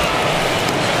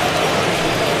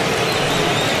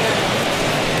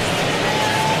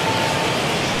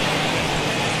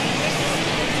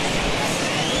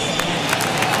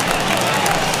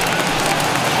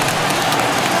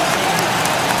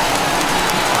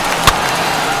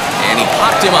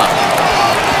 Popped him up,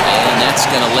 and that's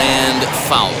going to land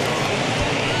foul.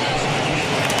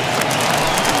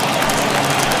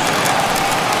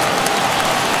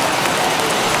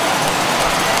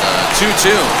 2-2.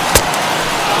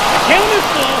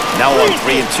 Now on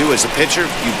 3-2 as a pitcher,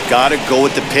 you've got to go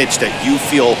with the pitch that you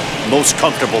feel most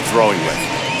comfortable throwing with.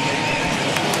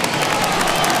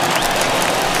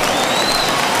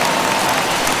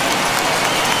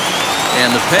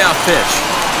 And the payoff pitch.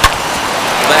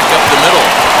 Back up the middle,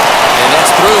 and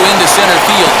that's through into center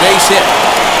field. Base hit.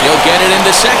 He'll get it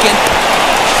into second.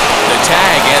 The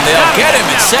tag, and they'll get him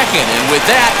at second. And with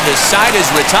that, the side is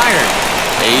retired.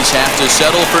 A's have to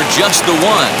settle for just the 1.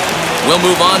 We'll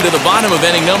move on to the bottom of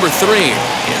inning number 3.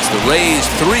 It's the Rays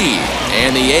 3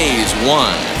 and the A's 1.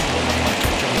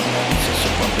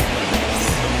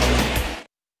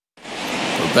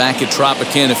 We're back at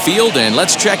Tropicana Field, and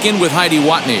let's check in with Heidi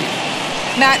Watney.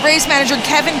 Matt, Rays manager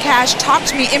Kevin Cash talked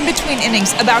to me in between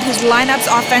innings about his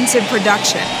lineup's offensive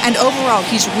production. And overall,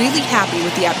 he's really happy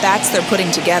with the at-bats they're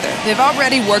putting together. They've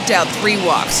already worked out 3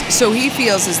 walks, so he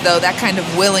feels as though that kind of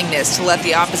willingness to let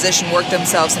the opposition work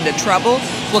themselves into trouble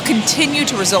will continue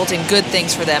to result in good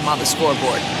things for them on the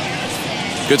scoreboard.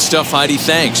 Good stuff, Heidi.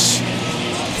 Thanks.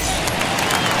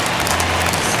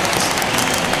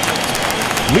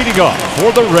 Leading off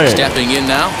for the Rays. Stepping in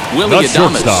now, Willie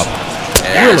Adames.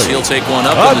 As he'll take one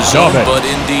up in the zone, but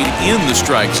indeed in the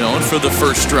strike zone for the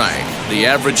first strike. The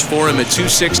average for him at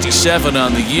 267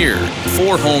 on the year,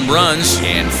 4 home runs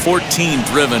and 14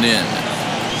 driven in.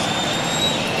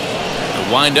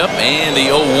 Wind up and the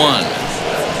 0-1.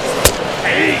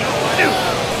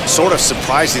 Sort of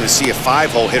surprising to see a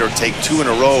 5-hole hitter take 2 in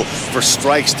a row for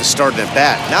strikes to start an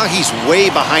at-bat. Now he's way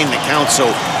behind the count, so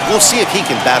we'll see if he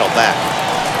can battle back.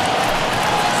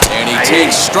 And he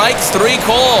takes strike 3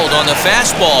 called on the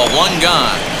fastball. 1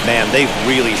 gone. Man, they've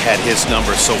really had his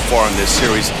number so far in this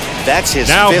series. That's his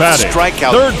Now 5th batting,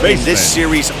 strikeout third in this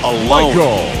series alone.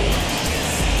 Michael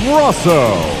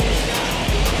Rosso.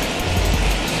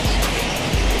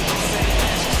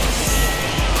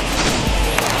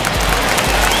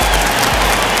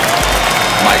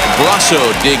 Brasso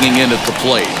digging in at the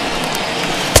plate,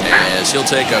 as he'll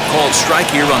take a called strike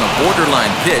here on a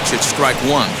borderline pitch at strike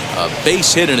 1. A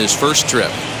base hit in his first trip.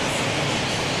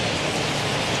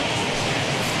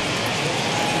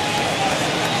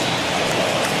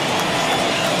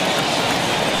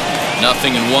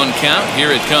 Nothing in 1 count. Here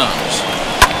it comes.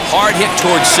 Hard hit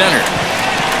towards center.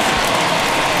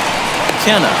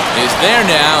 Kenna is there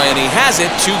now, and he has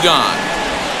it. 2 gone.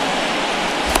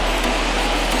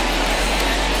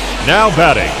 Now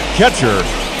batting, catcher,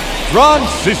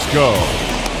 Francisco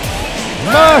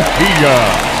Mejia.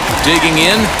 Digging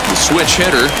in, the switch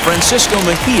hitter, Francisco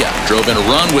Mejia, drove in a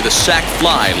run with a sac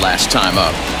fly last time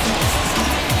up.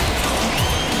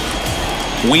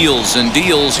 Wheels and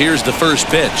deals. Here's the first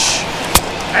pitch.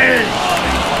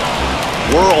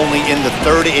 We're only in the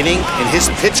 3rd inning, and his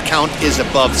pitch count is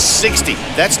above 60.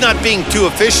 That's not being too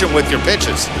efficient with your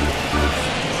pitches.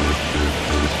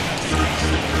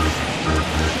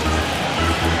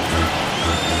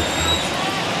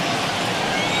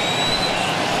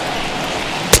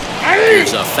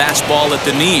 Here's a fastball at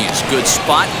the knees. Good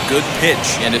spot, good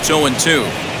pitch, and it's 0-2.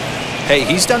 Hey,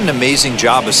 he's done an amazing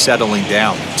job of settling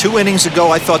down. 2 innings ago,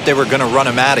 I thought they were going to run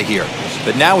him out of here.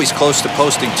 But now he's close to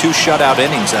posting 2 shutout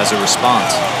innings as a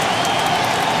response.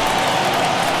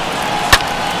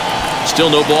 Still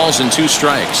no balls and 2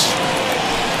 strikes.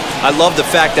 I love the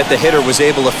fact that the hitter was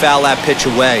able to foul that pitch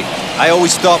away. I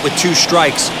always thought with 2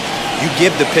 strikes, you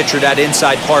give the pitcher that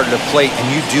inside part of the plate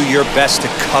and you do your best to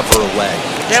cover away.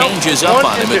 Changes up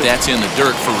on him, but that's in the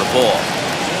dirt for a ball.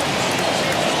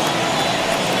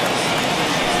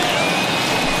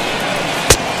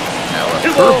 Now a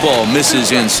curveball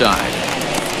misses inside.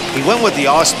 He went with the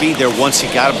off speed there once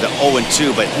he got him to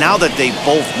 0-2, but now that they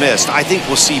both missed, I think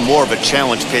we'll see more of a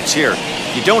challenge pitch here.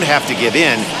 You don't have to give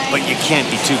in, but you can't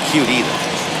be too cute either.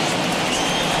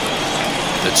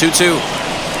 The 2-2.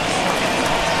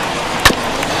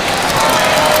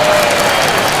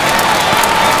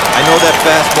 I know that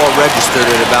fastball registered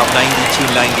at about 92,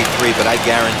 93, but I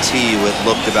guarantee you it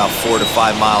looked about 4 to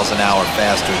 5 miles an hour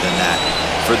faster than that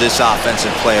for this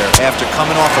offensive player. After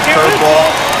coming off a curveball,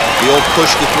 the old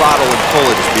push the throttle and pull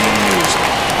it is being used.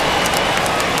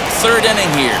 3rd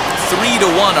inning here. 3-1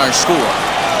 our score.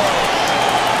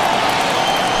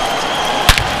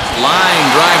 Line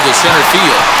drive to center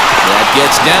field. That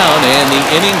gets down, and the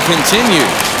inning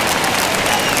continues.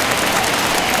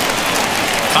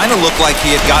 Kind of looked like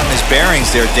he had gotten his bearings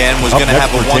there. Dan was going to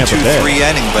have a 1-2-3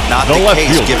 inning, but not the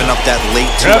case, giving up that late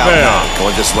 2-out knock.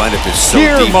 Boy, this lineup is so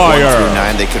deep, 1 through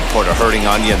 9, they could put a hurting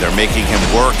on you, and they're making him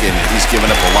work, and he's given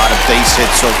up a lot of base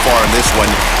hits so far in this one.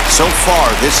 So far,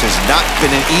 this has not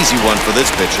been an easy one for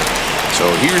this pitcher. So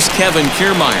here's Kevin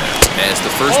Kiermaier. As the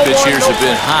first pitch here's a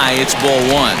bit high, it's ball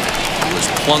 1. He was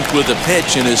plunked with a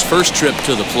pitch in his first trip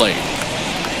to the plate.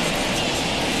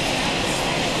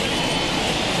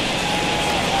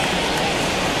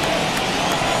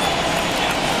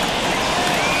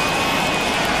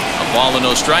 Ball and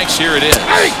no strikes. Here it is.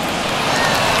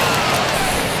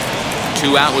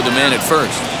 2 out with the man at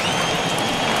first.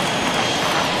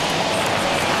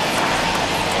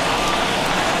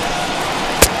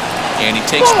 And he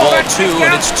takes ball 2,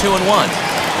 and it's 2-1.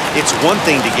 It's one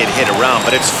thing to get hit around,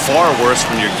 but it's far worse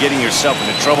when you're getting yourself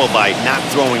into trouble by not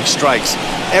throwing strikes.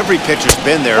 Every pitcher's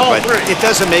been there, but it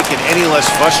doesn't make it any less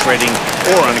frustrating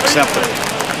or unacceptable.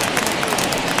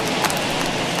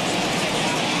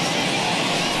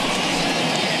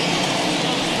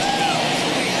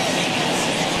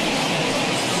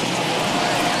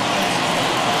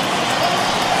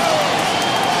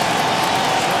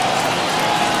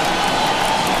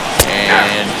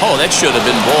 Oh, that should have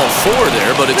been ball 4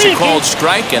 there, but it's a called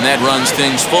strike, and that runs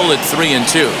things full at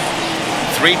 3-2.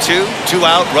 3-2, 2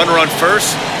 out, runner on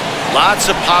first. Lots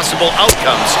of possible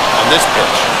outcomes on this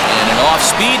pitch. And an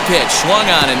off-speed pitch swung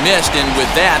on and missed, and with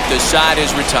that, the side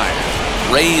is retired.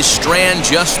 Rays strand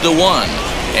just the 1,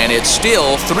 and it's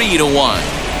still 3-1.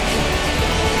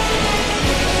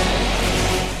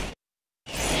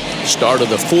 Start of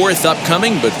the 4th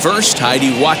upcoming, but first,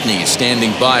 Heidi Watney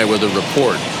standing by with a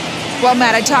report. Well,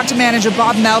 Matt, I talked to manager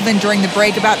Bob Melvin during the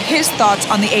break about his thoughts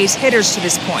on the A's hitters to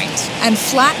this point. And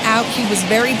flat out, he was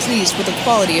very pleased with the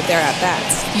quality of their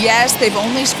at-bats. Yes, they've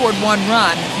only scored 1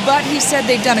 run, but he said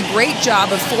they've done a great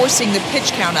job of forcing the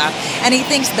pitch count up, and he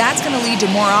thinks that's going to lead to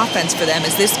more offense for them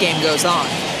as this game goes on.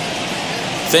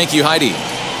 Thank you, Heidi.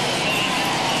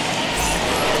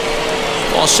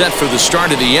 All set for the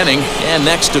start of the inning, and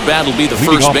next to bat will be the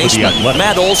first baseman,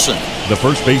 Matt Olson. The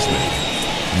first baseman,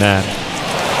 Matt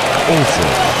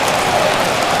Olson.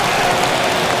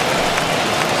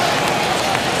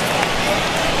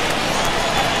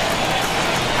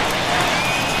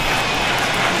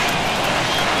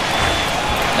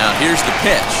 Now here's the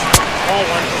pitch.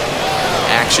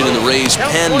 Action in the Rays'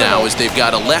 pen now as they've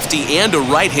got a lefty and a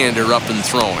right-hander up and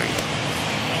throwing.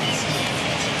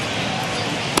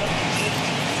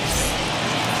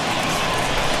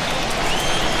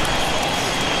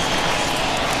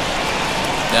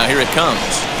 Now here it comes.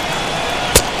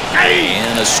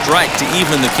 And a strike to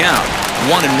even the count.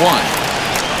 1-1.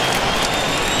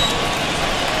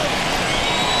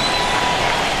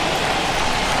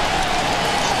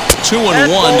 Two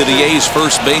and one to the A's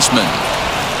first baseman.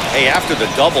 Hey, after the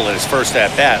double in his first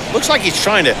at-bat, looks like he's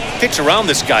trying to pitch around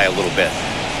this guy a little bit.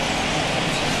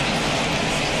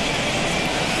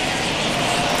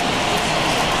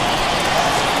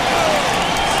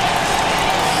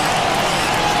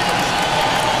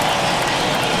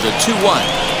 The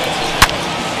 2-1.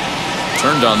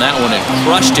 Turned on that one and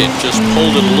crushed it. Just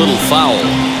pulled it a little foul.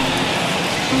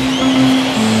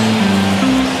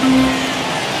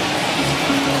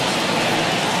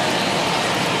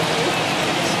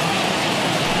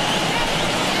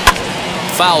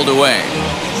 Fouled away.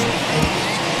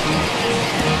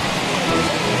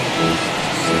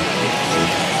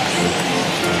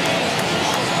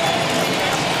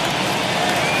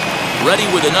 Ready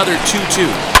with another 2-2.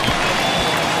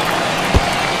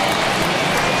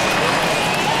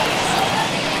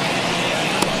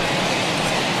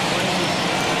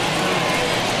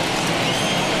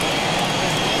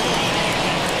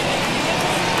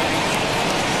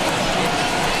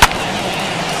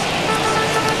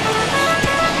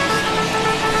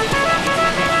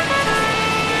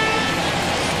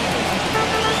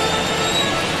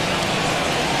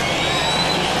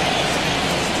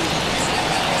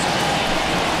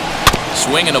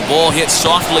 Swing and a ball hit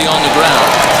softly on the ground.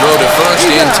 Throw to first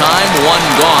in time.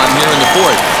 1 gone here in the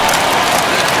 4th.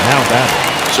 Now batting.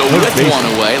 So with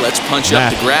 1 away, let's punch up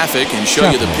the graphic and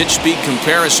show you the pitch speed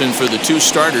comparison for the 2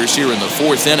 starters here in the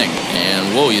 4th inning.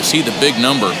 And whoa, you see the big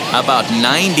number. How about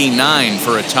 99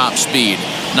 for a top speed?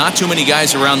 Not too many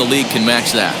guys around the league can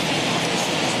match that.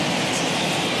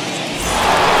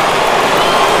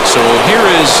 So here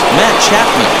is Matt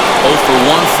Chapman. 0 for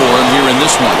 1 for him here in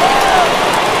this one.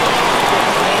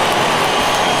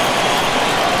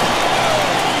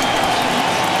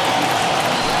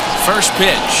 First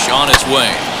pitch on its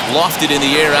way. Lofted in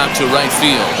the air out to right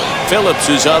field. Phillips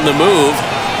is on the move.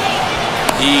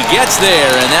 He gets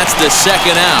there, and that's the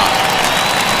 2nd out.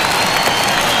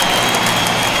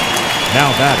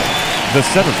 Now batting, the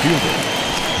center fielder,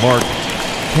 Mark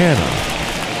Canha.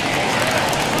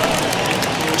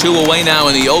 2 away now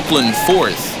in the Oakland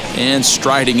 4th. And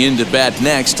striding into bat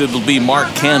next, it'll be Mark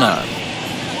Canha.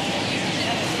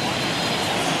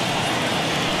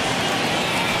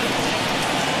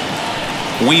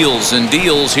 Wheels and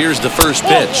deals. Here's the first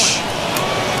pitch.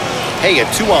 Hey, a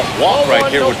 2-out walk right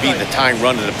here would be the tying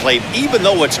run to the plate. Even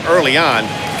though it's early on,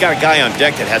 you got a guy on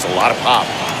deck that has a lot of pop.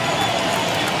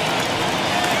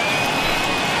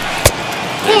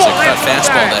 There's a cut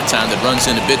fastball that time that runs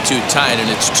in a bit too tight, and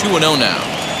it's 2-0 now.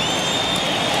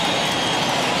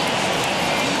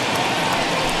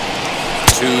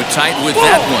 Too tight with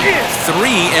that one.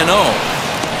 3-0.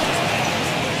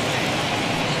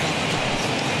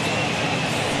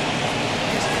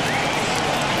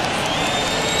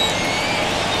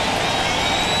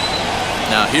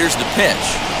 Now here's the pitch.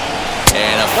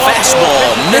 And a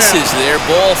fastball misses there.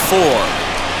 Ball 4.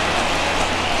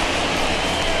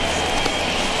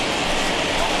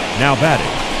 Now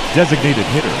batting, designated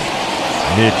hitter,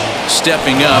 Mitch.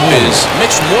 Stepping up is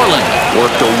Mitch Moreland.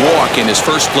 Worked a walk in his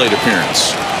first plate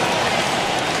appearance.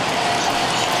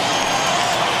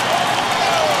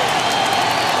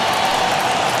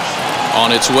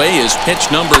 On its way is pitch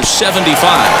number 75.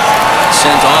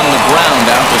 Sent on the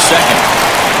ground out to second.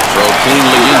 Throw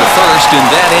cleanly into first, and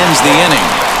that ends the inning.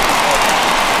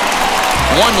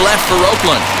 1 left for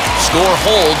Oakland. Score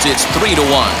holds. It's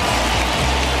 3-1.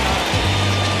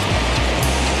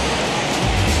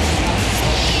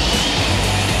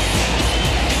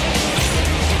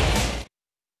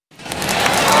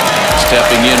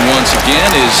 Stepping in once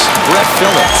again is Brett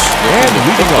Phillips. And Looking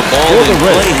to put the ball in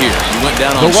play here. He went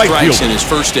down on strikes in his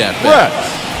first at-bat.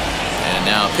 And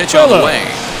now pitch on the way.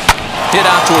 Hit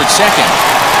out towards second.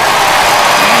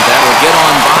 And that'll get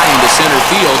on by into center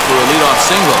field for a leadoff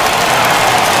single.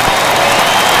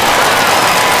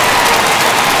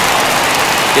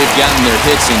 They've gotten their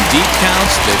hits in deep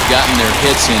counts. They've gotten their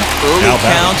hits in early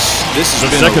counts. This has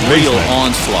been a real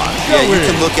onslaught. Yeah, you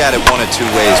can look at it one of two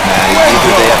ways, Matty.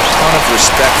 Either they have a ton of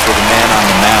respect for the man on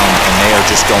the mound and they are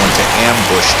just going to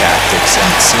ambush tactics and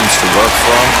it seems to work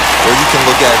for them, or you can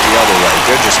look at it the other way.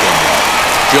 They're just getting up.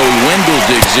 Joey Wendell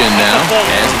digs in now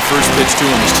as the first pitch to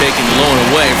him is taken low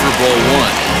and away for ball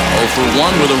one. 0 for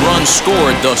 1 with a run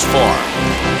scored thus far.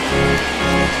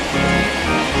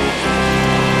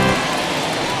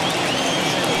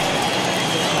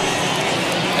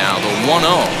 Now the 1-0.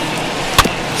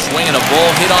 Swinging a ball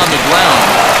hit on the ground.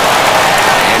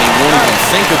 And he won't even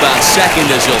think about second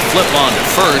as he'll flip on to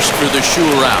first for the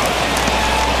sure out.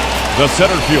 The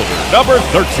center fielder, number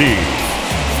 13,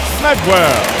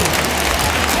 Medwell.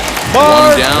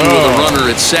 One down with a runner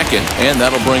at second, and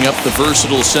that'll bring up the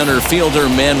versatile center fielder,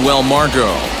 Manuel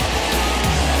Margot.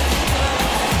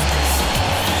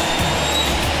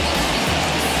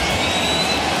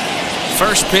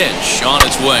 First pitch on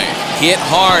its way. Hit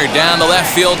hard down the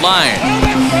left field line,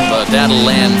 but that'll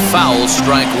land foul,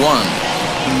 strike one.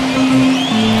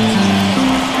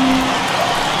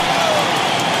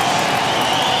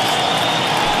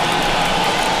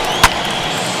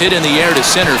 Hit in the air to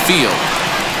center field.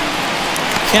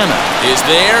 Kenna is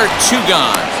there, 2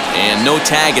 gone. And no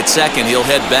tag at second. He'll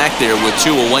head back there with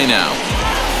 2 away now.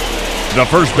 The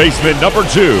first baseman, number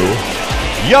 2,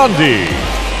 Yandy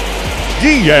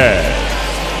Diaz.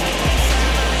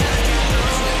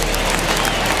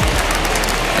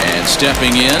 And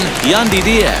stepping in, Yandy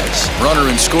Diaz. Runner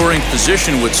in scoring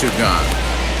position with 2 gone.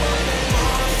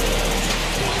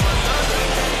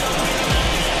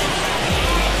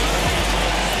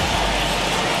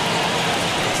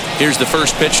 Here's the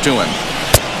first pitch to him.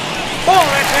 Ball,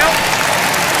 that's out.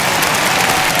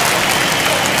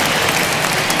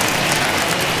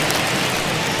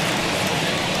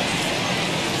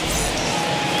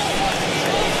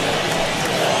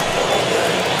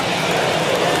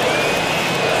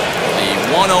 The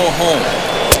 1-0 home.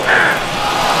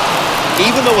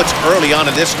 Even though it's early on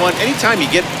in this one, anytime you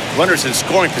get runners in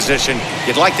scoring position,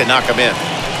 you'd like to knock them in.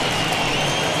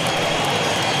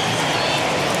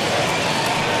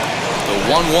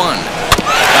 1-1.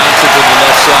 Bounce it to the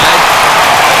left side.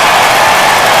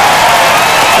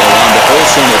 They'll on to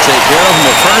Olsen to take care of him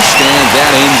at first, and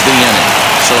that ends the inning.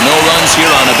 So no runs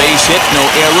here on a base hit, no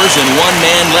errors, and 1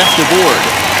 man left aboard.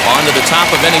 On to the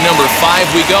top of inning number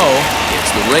 5 we go.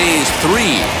 It's the Rays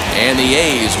 3 and the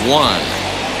A's 1.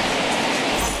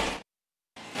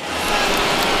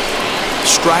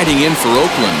 Striding in for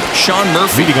Oakland, Sean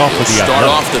Murphy will start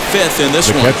off the 5th in this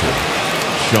one. Catcher,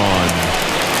 Sean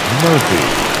Murphy.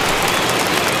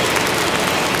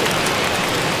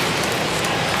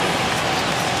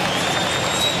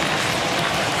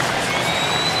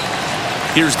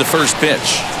 Here's the first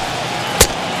pitch.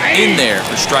 In there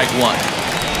for strike 1.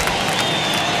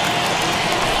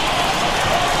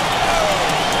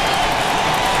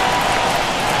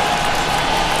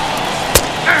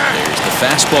 There's the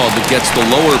fastball that gets the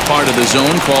lower part of the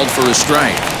zone, called for a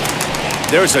strike.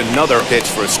 There's another pitch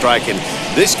for a strike, and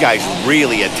this guy's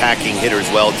really attacking hitters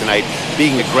well tonight,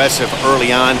 being aggressive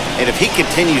early on, and if he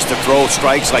continues to throw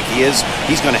strikes like he is,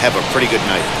 he's going to have a pretty good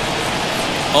night.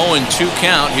 0-2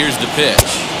 count. Here's the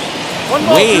pitch.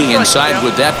 Way inside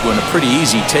with that one. A pretty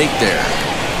easy take there.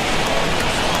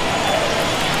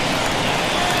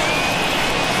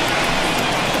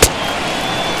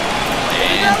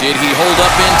 And did he hold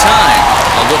up in time?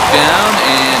 A look down,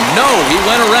 and no, he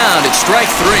went around. It's strike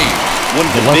 3. One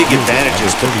of the big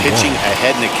advantages to pitching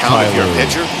ahead in the count if you're a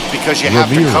pitcher, because you have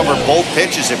to cover both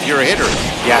pitches if you're a hitter.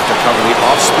 You have to cover the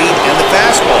off-speed and the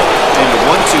fastball. In the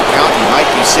 1-2 count, you might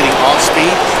be sitting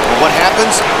off-speed, and what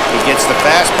happens? He gets the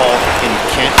fastball and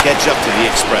can't catch up to the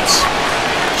express.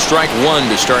 Strike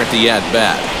 1 to start the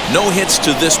at-bat. No hits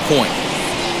to this point.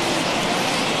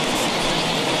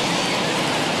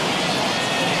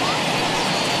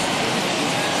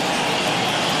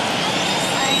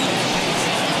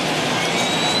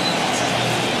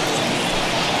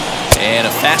 And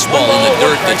a fastball in the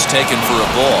dirt that's taken for a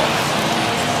ball.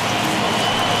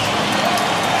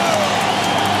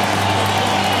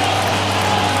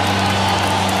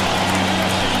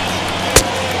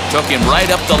 Took him right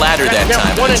up the ladder that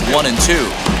time. It's 1-2.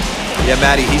 Yeah,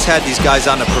 Matty, he's had these guys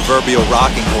on the proverbial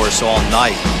rocking horse all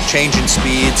night, changing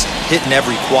speeds, hitting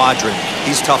every quadrant.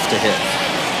 He's tough to hit.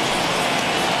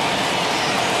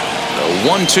 The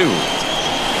 1-2.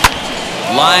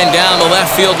 Line down the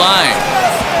left field line.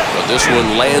 But this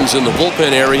one lands in the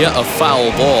bullpen area, a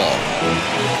foul ball.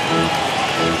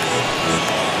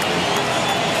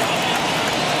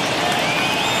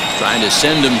 Trying to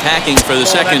send him packing for the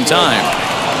second time.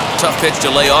 Tough pitch to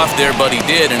lay off there, but he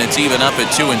did, and it's even up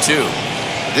at 2-2.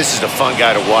 This is a fun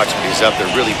guy to watch when he's up there.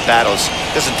 Really battles.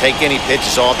 Doesn't take any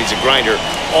pitches off. He's a grinder.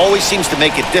 Always seems to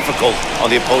make it difficult on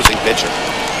the opposing pitcher.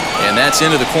 And that's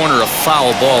into the corner, a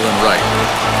foul ball in right.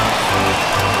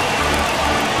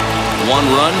 1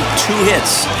 run, 2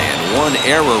 hits, and 1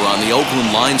 error on the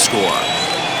Oakland line score.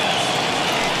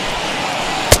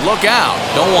 Look out.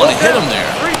 Don't want to hit him there.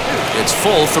 It's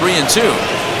full 3-2.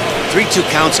 3-2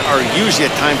 counts are usually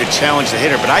a time to challenge the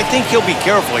hitter, but I think he'll be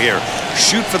careful here.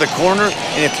 Shoot for the corner,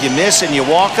 and if you miss and you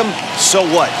walk him, so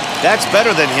what? That's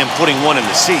better than him putting one in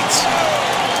the seats.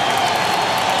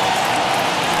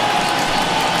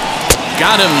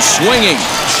 Got him swinging.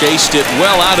 Chased it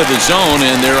well out of the zone,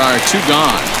 and there are 2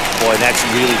 gone. Boy, that's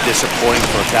really disappointing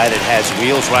for a guy that has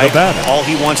wheels, right? All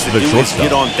he wants to do is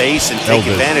get on base and take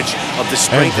advantage of the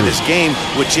strength of his game,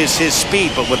 which is his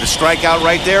speed. But with a strikeout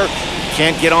right there, you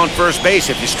can't get on first base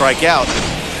if you strike out.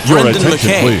 Brendan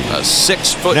McKay, a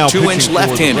 6'2"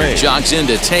 left-hander, jogs in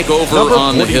to take over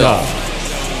on the hill.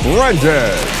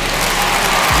 Brendan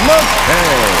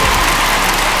McKay.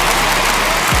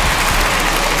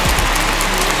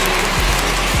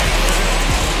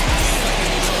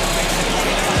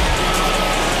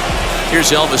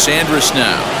 Here's Elvis Andrus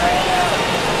now.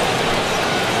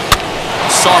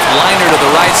 Soft liner to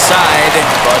the right side,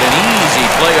 but an easy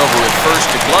play over at first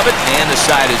to glove it, and the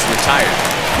side is retired.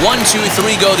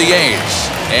 1-2-3 go the A's,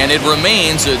 and it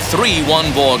remains a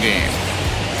 3-1 ball game.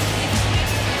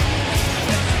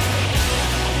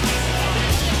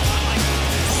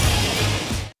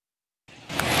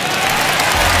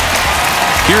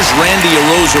 Here's Randy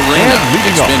Arozarena.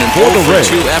 It's been an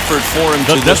 0-for-2 effort for him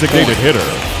to this point. The designated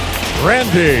hitter,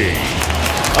 Randy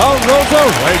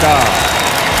Arozarena.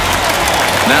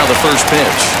 Now the first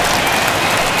pitch.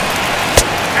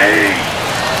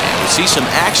 And we see some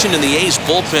action in the A's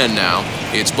bullpen now.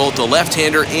 It's both a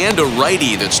left-hander and a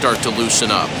righty that start to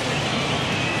loosen up.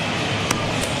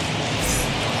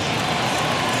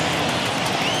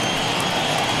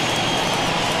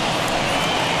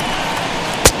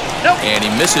 And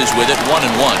he misses with it, 1-1.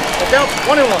 Down,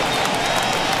 1-1.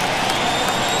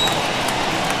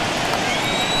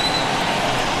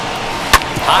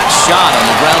 Hot shot on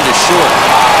the ground to short.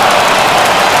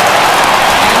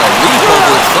 And a leap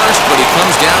over at first, but he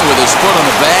comes down with his foot on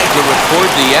the bag to record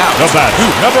the out. The batter,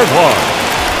 number 1,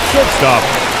 shortstop,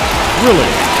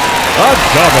 Willie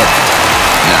Adames.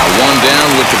 Now 1 down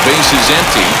with the bases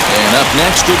empty, and up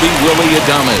next will be Willie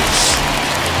Adames.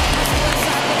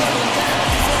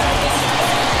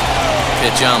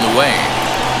 Pitch on the way.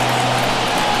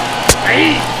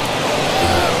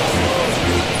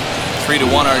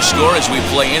 3-1 our score as we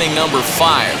play inning number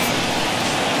 5.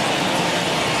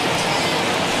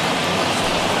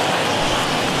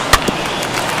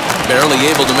 Barely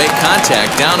able to make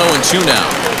contact. Down 0-2 now.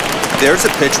 There's a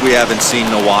pitch we haven't seen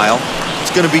in a while. It's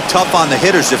going to be tough on the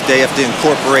hitters if they have to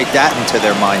incorporate that into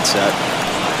their mindset.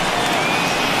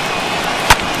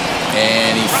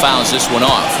 And he fouls this one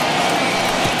off.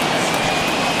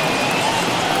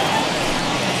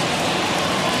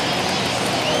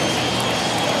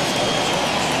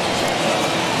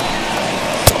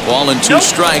 Ball and 2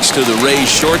 strikes to the Rays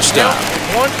shortstop.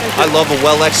 I love a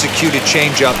well-executed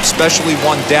changeup, especially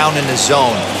one down in the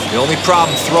zone. The only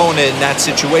problem throwing it in that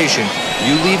situation,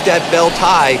 you leave that belt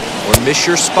high or miss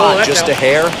your spot just a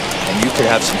hair, and you could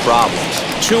have some problems.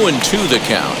 2-2 the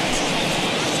count.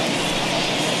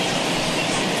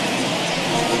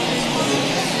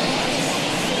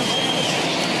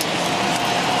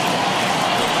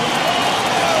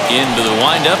 Into the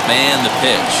windup and the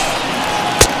pitch.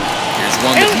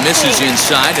 One that misses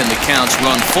inside, and the count's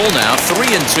run full now,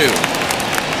 3-2.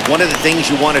 One of the things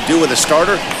you want to do with a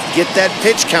starter, get that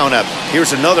pitch count up. Here's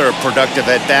another productive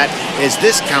at bat, as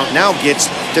this count now gets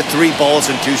to 3 balls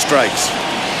and 2 strikes.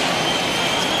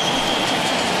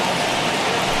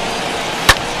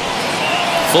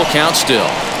 Full count still.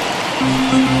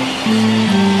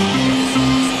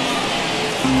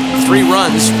 3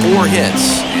 runs, 4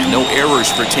 hits, and no errors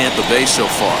for Tampa Bay so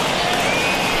far.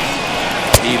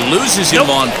 He loses him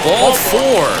on ball 4.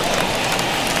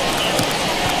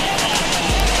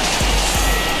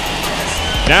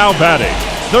 Now batting,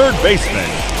 third baseman,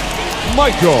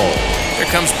 Michael. Here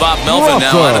comes Bob Melvin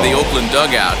now out of the Oakland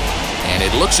dugout. And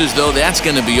it looks as though that's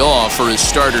going to be all for his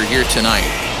starter here tonight.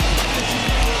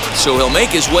 So he'll make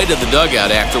his way to the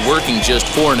dugout after working just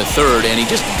 4 1/3, and he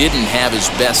just didn't have his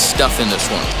best stuff in this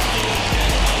one.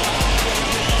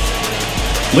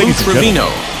 Lou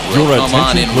Trevino will come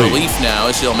on in relief now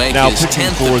as he'll make his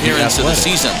 10th appearance of the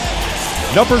season.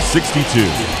 Number 62,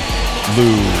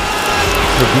 Lou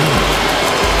Trevino.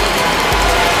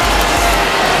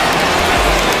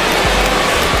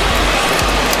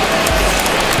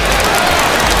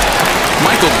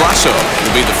 Michael Brasso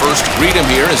will be the first to greet him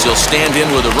here as he'll stand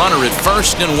in with a runner at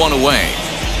first and 1 away.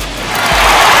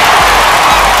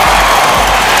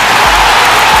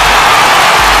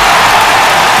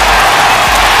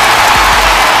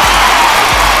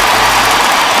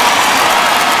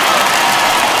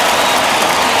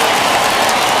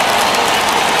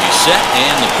 He's set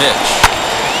and the pitch.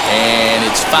 And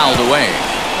it's fouled away.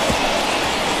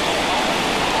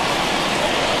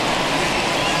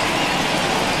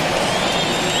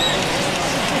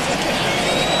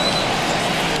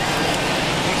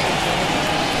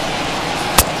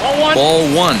 Ball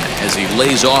 1 as he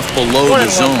lays off below the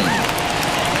zone.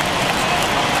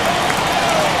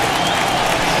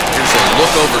 Here's a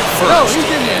look over to first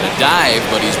and a dive,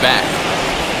 but he's back.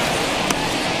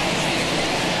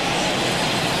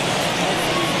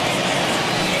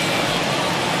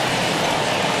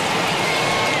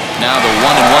 Now the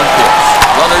 1-1 pitch.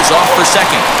 Runners off for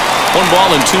second. 1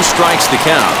 ball and 2 strikes the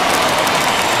count.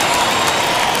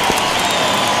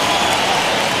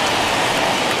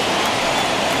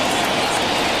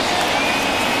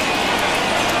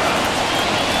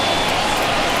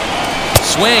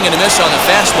 Swing and a miss on the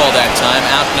fastball that time,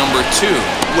 out number 2.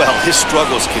 Well, his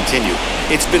struggles continue.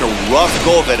 It's been a rough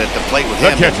go of it at the plate with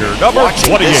him. The catcher, number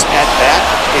 28. This at bat,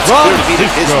 it's clear to me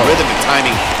that his rhythm and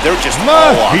timing, they're just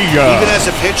all off. Even as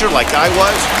a pitcher like I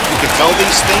was, you can tell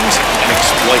these things and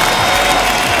exploit them.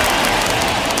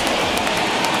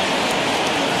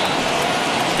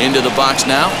 Into the box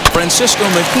now, Francisco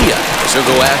Mejia as he'll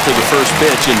go after the first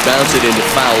pitch and bounce it into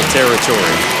foul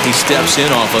territory. He steps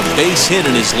in off a base hit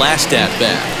in his last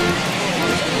at-bat.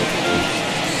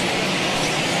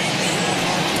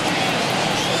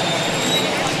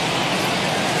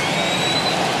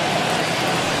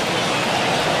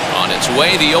 On its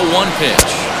way, the 0-1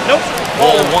 pitch. Nope.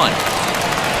 Ball 1.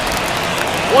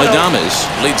 Adames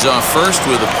leads off first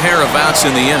with a pair of outs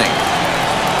in the inning.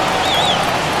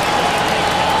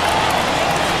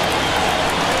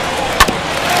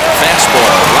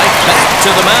 To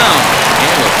the mound,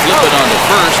 and will flip it onto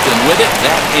first, and with it,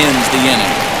 that ends the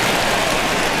inning.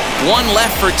 1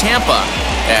 left for Tampa,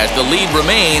 as the lead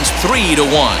remains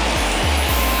 3-1.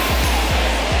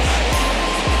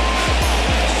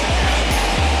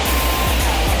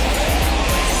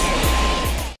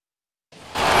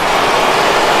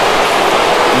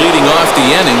 Leading off the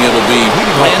inning, it'll be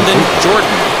Brandon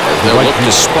Jordan, as they'll look to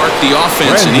spark the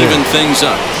offense and even things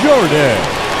up. Jordan.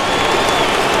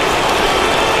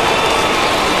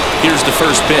 Here's the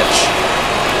first pitch.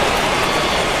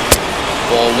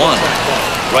 Ball 1.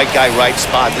 Right guy, right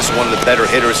spot. This is one of the better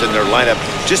hitters in their lineup.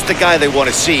 Just the guy they want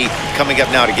to see coming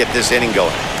up now to get this inning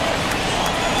going.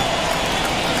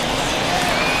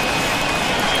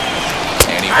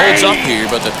 And he holds up here,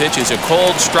 but the pitch is a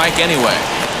cold strike anyway.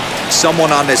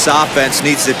 Someone on this offense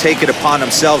needs to take it upon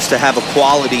themselves to have a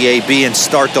quality AB and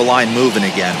start the line moving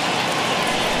again.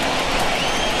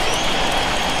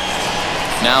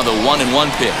 Now the 1-1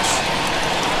 pitch.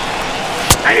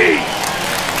 A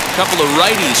couple of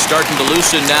righties starting to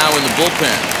loosen now in the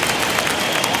bullpen.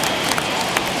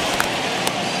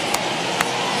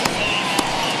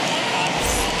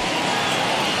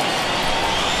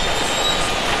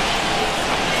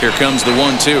 Here comes the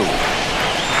 1-2.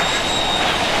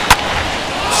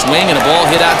 Swing and a ball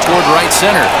hit out toward right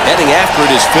center. Heading after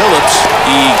it is Phillips.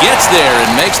 He gets there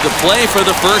and makes the play for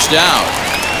the first out.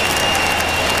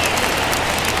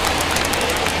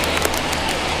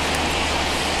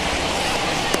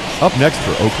 Up next for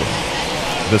Oakland,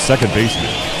 the second baseman,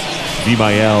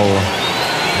 Vimael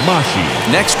Mashi.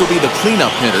 Next will be the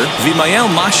cleanup hitter, Vimael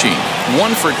Mashi.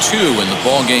 1 for 2 in the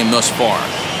ball game thus far.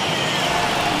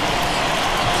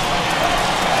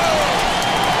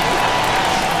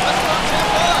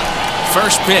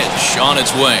 First pitch on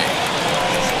its way.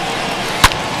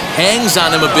 Hangs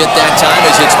on him a bit that time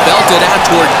as it's belted out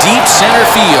toward deep center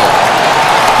field.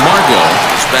 Margot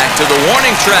is back to the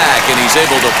warning track, and he's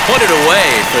able to put it away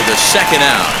for the second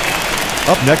out.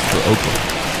 Up next for Oakland,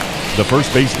 the first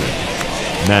baseman,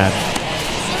 Matt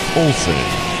Olson.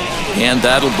 And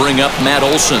that'll bring up Matt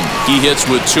Olson. He hits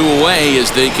with 2 away as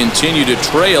they continue to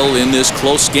trail in this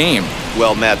close game.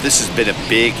 Well, Matt, this has been a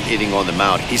big inning on the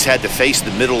mound. He's had to face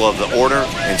the middle of the order,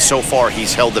 and so far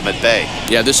he's held them at bay.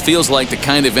 Yeah, this feels like the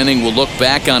kind of inning we'll look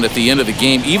back on at the end of the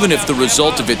game, even if the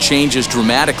result of it changes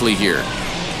dramatically here.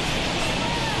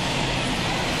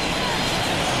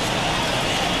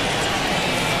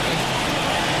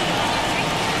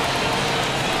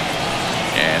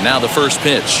 And now the first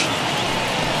pitch.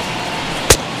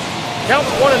 Count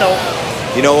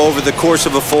 1-0. You know, over the course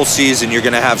of a full season, you're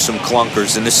going to have some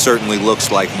clunkers, and this certainly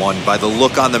looks like one. By the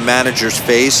look on the manager's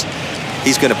face,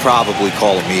 he's going to probably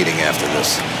call a meeting after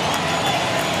this.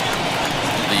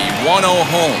 The 1-0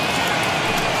 home.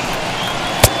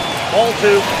 Ball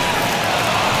 2.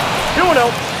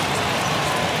 2-0.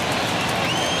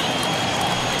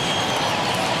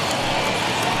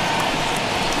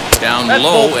 Down That's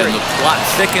low, ball 3. and the plot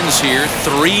thickens here.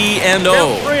 3-0.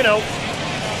 Count 3-0.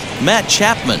 Matt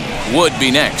Chapman would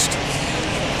be next.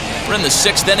 We're in the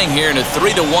 6th inning here in a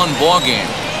 3-1 ball game.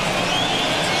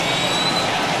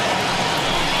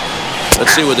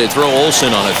 Let's see what they throw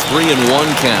Olson on a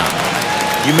 3-1 count.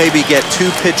 You maybe get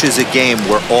 2 pitches a game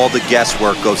where all the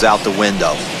guesswork goes out the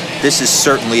window. This is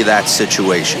certainly that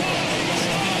situation.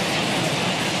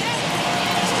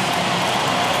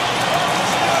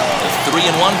 The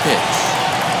 3-1 pitch.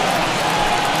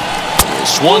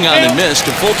 Swung on and missed.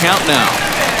 A full count now.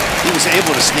 He was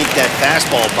able to sneak that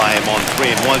fastball by him on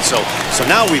 3-1, so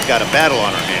now we've got a battle on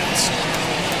our hands.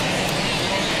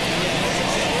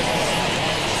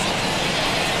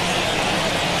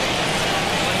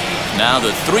 Now the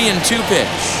 3-2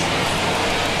 pitch.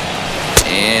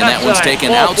 And that one's taken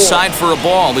outside for a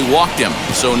ball. He walked him.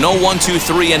 So no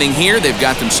 1-2-3 inning here. They've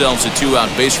got themselves a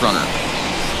 2-out base runner.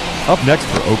 Up next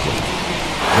for Oakland,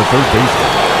 the third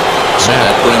baseman. So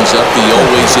that brings up the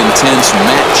always intense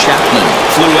Matt Chapman.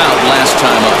 Flew out last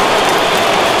time up.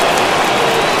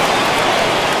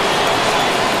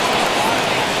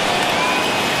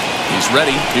 He's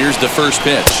ready. Here's the first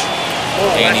pitch.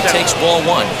 And he takes ball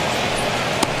 1.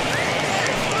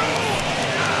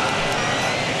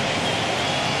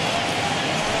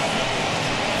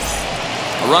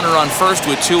 A runner on first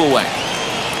with 2 away.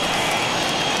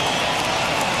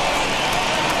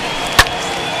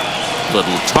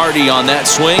 Little tardy on that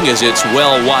swing as it's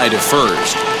well wide of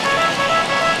first.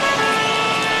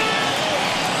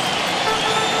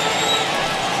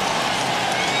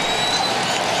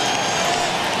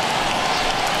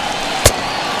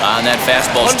 And that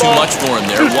fastball's too much for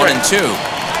him there. 1-2.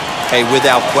 Hey,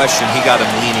 without question, he got him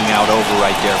leaning out over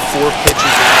right there. 4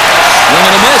 pitches. Swing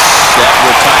and a miss. That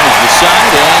retires the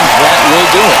side, and that will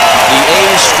do it. The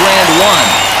A's strand 1.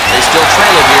 They still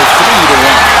trail it here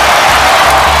 3-1.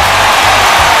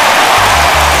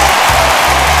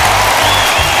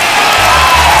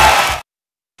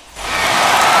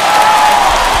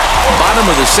 Bottom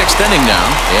of the 6th inning now,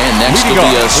 and next will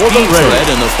be a speed threat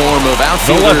in the form of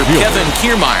outfielder Kevin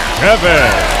Kiermaier. Kevin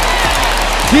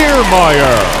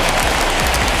Kiermaier.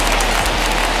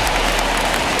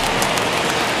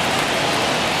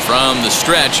 From the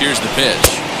stretch, here's the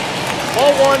pitch.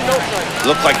 Ball 1, no strike.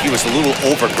 Looked like he was a little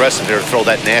over-aggressive there to throw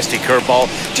that nasty curveball.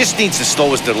 Just needs to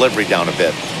slow his delivery down a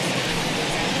bit.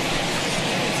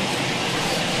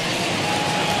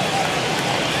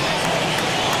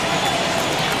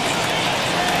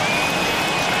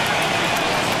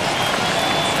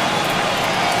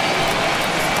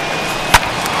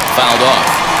 Fouled off.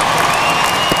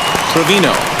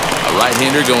 Trevino, a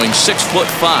right-hander going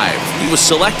 6'5". He was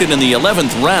selected in the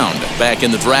 11th round back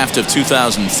in the draft of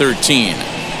 2013.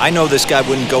 I know this guy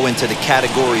wouldn't go into the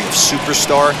category of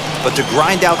superstar, but to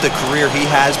grind out the career he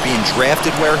has being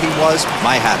drafted where he was,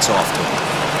 my hat's off to him.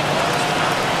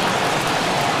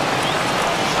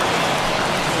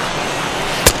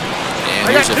 And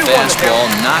here's a fastball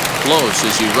not close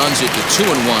as he runs it to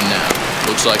 2-1 now.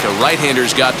 Looks like a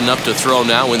right-hander's gotten up to throw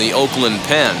now in the Oakland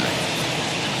pen.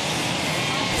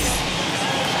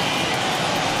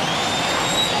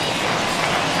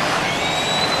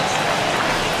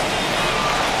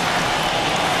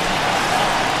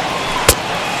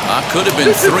 Could have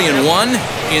been 3-1.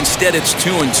 Instead, it's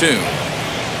 2-2.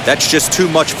 That's just too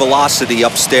much velocity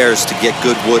upstairs to get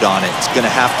good wood on it. It's going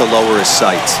to have to lower his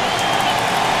sights.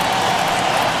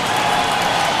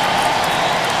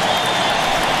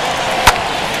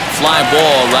 Fly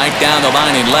ball right down the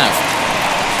line and left.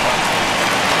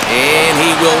 And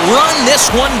he will run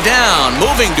this one down,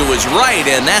 moving to his right,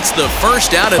 and that's the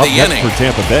first out of the inning. For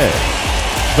Tampa Bay,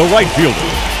 the right fielder,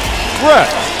 Brett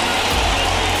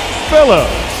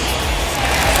Phillips.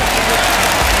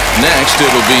 Next,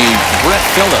 it'll be Brett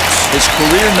Phillips. His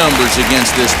career numbers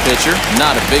against this pitcher,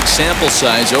 not a big sample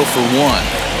size, 0 for 1.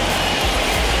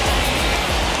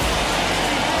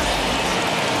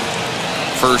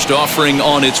 First offering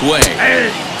on its way.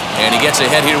 And he gets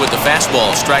ahead here with the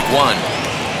fastball, strike 1.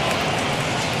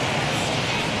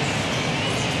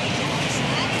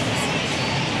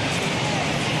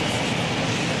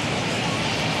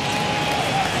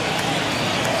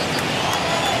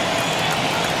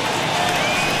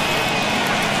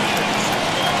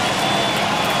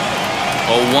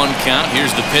 Oh, 1 count.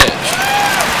 Here's the pitch.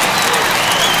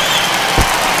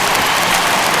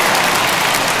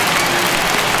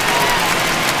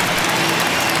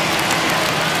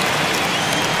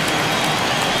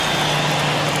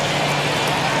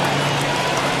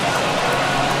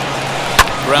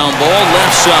 Ground ball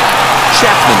left side.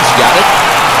 Chapman's got it.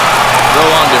 Throw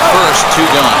on to first, 2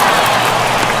 gone.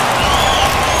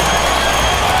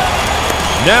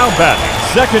 Now batting,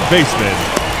 second baseman,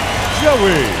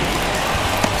 Joey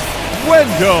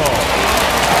Wendell.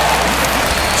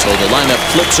 So the lineup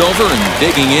flips over and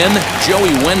digging in,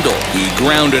 Joey Wendell. He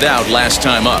grounded out last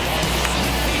time up.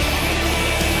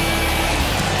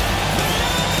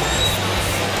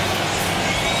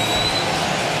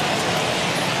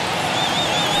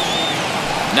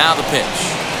 Now the pitch.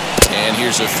 And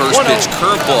here's a first pitch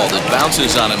curveball that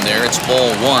bounces on him there. It's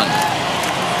ball 1.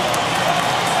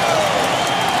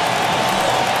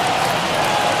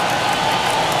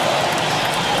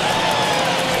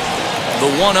 The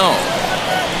 1-0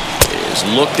 is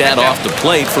looked at off the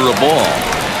plate for a ball.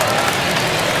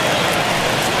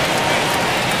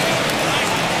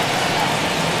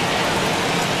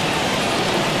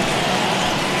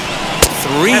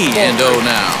 3-0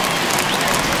 now.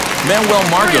 Manuel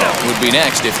Margot would be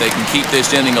next if they can keep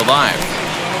this inning alive.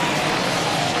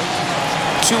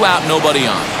 2 out, nobody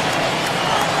on.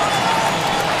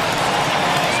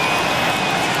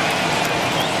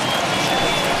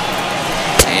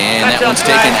 And that one's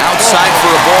taken outside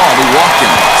for a ball. He walked him.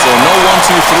 So no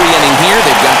 1-2-3 inning here.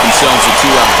 They've got themselves a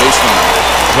 2-out baseline.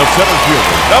 The center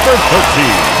fielder, number 13,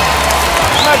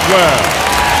 Manuel.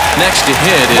 Next to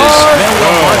hit is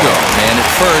Manuel Margot. Man at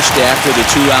first after the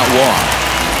 2-out walk.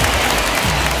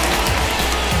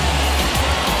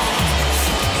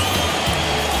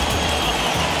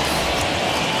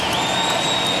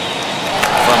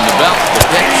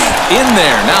 In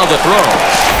there, now the throw.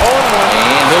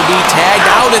 And he'll be tagged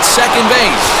out at second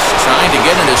base. Trying to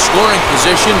get into scoring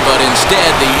position, but instead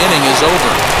the inning is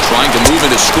over. Trying to move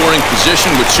into scoring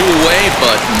position with 2 away,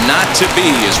 but not to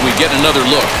be as we get another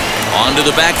look. On to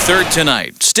the back third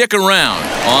tonight. Stick around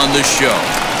on the show.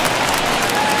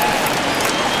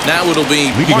 Now it'll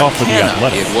be leading Mark off for the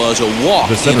Athletics. It was a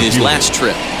walk in his fielder, last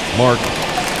trip. Mark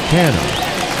Canha.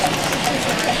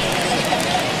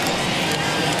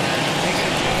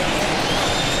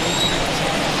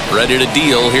 Ready to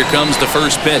deal. Here comes the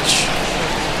first pitch.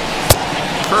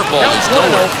 Curveball is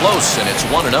nowhere close, and it's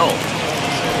 1-0.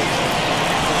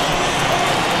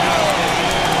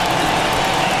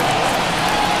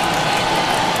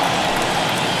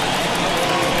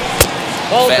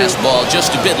 Fastball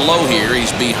just a bit low here.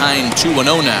 He's behind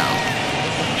 2-0 now.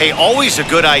 Hey, always a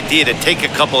good idea to take a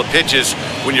couple of pitches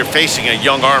when you're facing a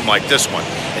young arm like this one.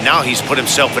 And now he's put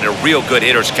himself in a real good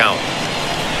hitter's count.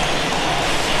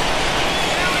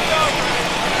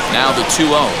 Now the 2-0.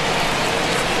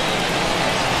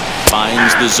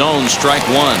 Finds the zone, strike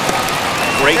 1.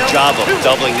 Great job of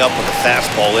doubling up with a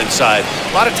fastball inside.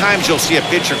 A lot of times you'll see a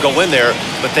pitcher go in there,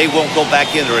 but they won't go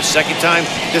back in there a second time.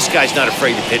 This guy's not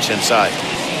afraid to pitch inside.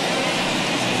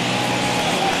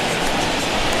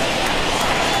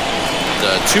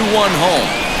 The 2-1 home.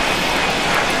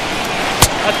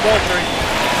 That's ball 3.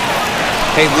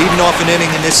 Hey, leading off an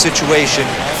inning in this situation,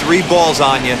 3 balls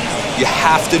on you. You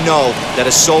have to know that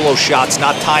a solo shot's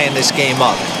not tying this game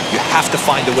up. You have to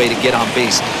find a way to get on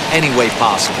base any way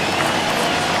possible.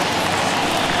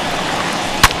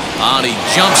 He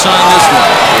jumps on this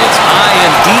one. It's high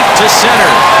and deep to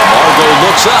center. Margot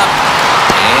looks up.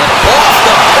 And off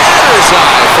the batter's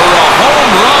eye for a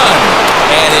home run.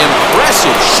 An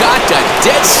impressive shot to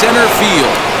dead center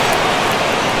field.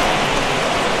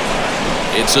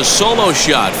 It's a solo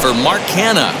shot for Mark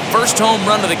Canha. First home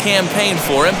run of the campaign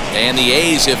for him. And the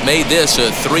A's have made this a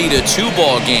 3-2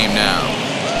 ball game now.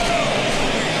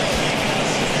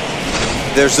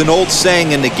 There's an old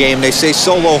saying in the game. They say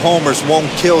solo homers won't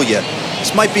kill you.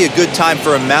 This might be a good time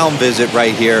for a mound visit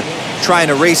right here. Try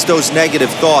and erase those negative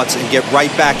thoughts and get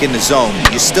right back in the zone.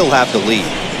 You still have the lead.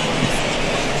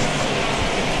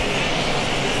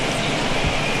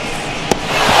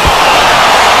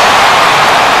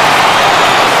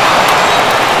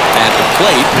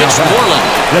 plate, Mitch Moreland.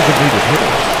 Designated hitter.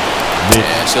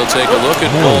 Yes, he'll take a look at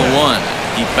ball one.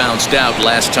 He bounced out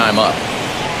last time up.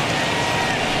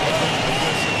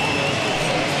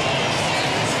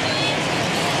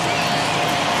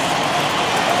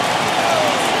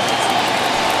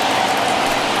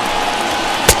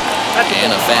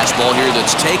 And a fastball here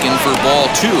that's taken for ball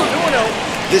two.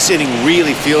 This inning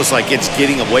really feels like it's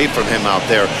getting away from him out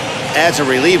there. As a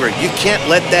reliever, you can't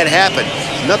let that happen.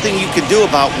 Nothing you can do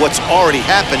about what's already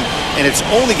happened, and it's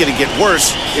only going to get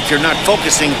worse if you're not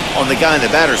focusing on the guy in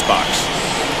the batter's box.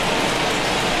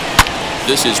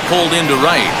 This is pulled into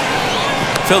right.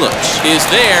 Phillips is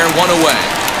there, one away.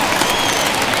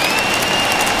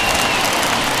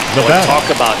 Talk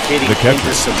about hitting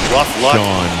into some rough luck.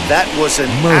 That was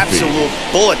an absolute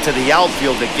bullet to the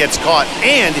outfield that gets caught,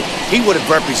 and he would have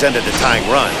represented a tying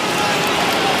run.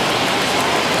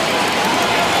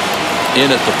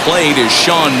 In at the plate is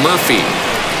Sean Murphy.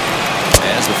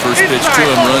 As the first pitch to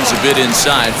him runs a bit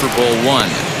inside for ball one.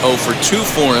 0 for 2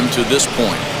 for him to this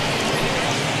point.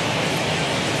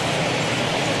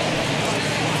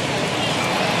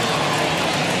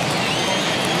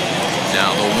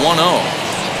 Now the 1-0.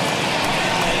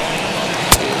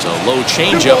 It's a low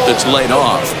changeup that's laid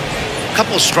off. A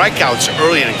couple of strikeouts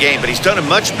early in the game, but he's done a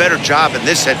much better job in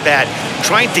this at-bat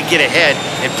trying to get ahead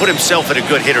and put himself at a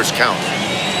good hitter's count.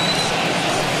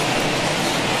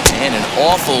 And an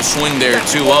awful swing there,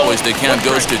 2-0 as the count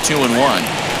goes to 2-1.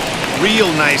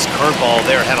 Real nice curveball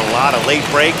there, had a lot of late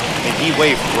break, and he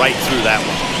waved right through that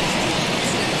one.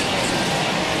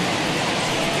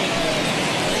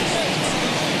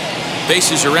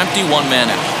 Bases are empty, 1 man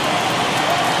out.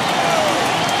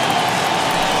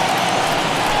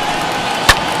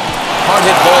 Hard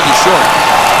hit ball to short.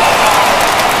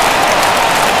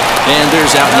 And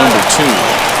there's out number 2.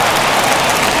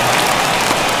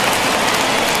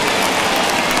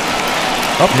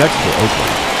 Up next for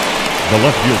Oakland, the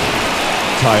left fielder,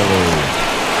 Tyler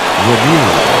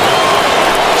Ramirez.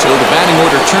 So the batting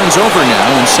order turns over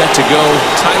now and set to go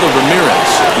Tyler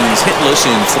Ramirez. He's hitless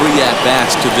in 3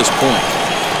 at-bats to this point.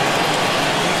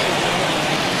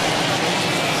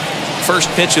 First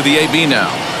pitch of the AB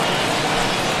now.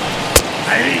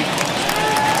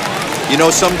 You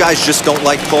know, some guys just don't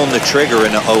like pulling the trigger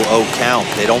in a 0-0 count.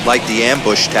 They don't like the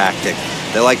ambush tactic.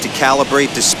 They like to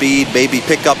calibrate the speed, maybe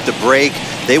pick up the brake.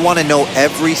 They want to know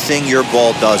everything your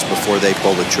ball does before they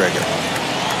pull the trigger.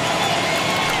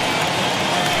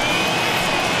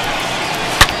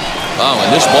 Oh,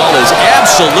 and this ball is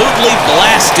absolutely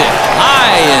blasted.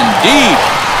 High and deep.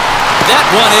 That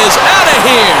one is out of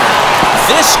here.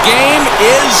 This game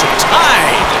is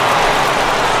tied.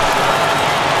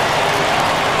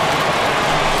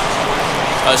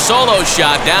 A solo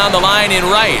shot down the line in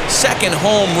right. Second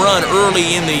home run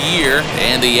early in the year,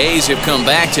 and the A's have come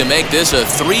back to make this a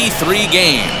 3-3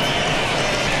 game.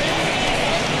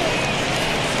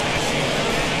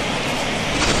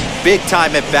 Big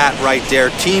time at bat right there.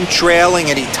 Team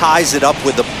trailing, and he ties it up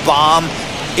with a bomb.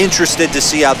 Interested to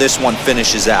see how this one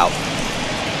finishes out.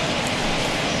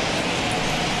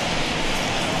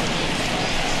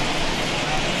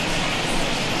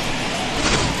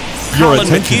 Your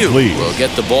attention, please. Will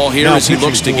get the ball here now as he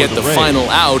looks to get the final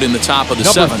out in the top of the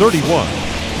Number 7th. 31,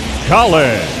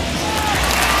 Colin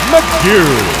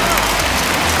McHugh.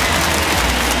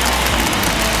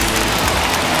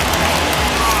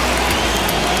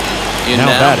 In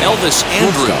now Elvis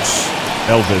Andrews.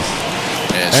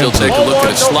 And he'll take a look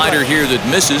at a slider here that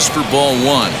misses for ball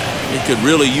 1. He could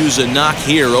really use a knock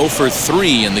here. 0 for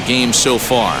 3 in the game so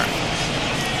far.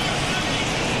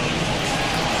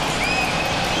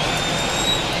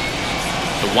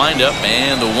 The windup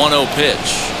and the 1-0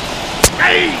 pitch.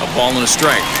 A ball and a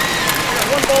strike. 1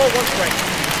 ball, 1 strike.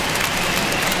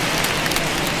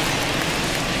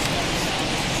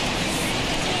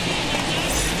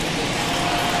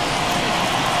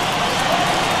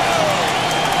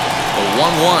 The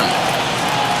 1-1.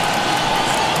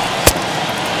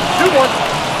 2-1.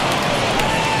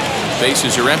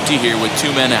 Bases are empty here with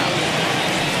 2 men out.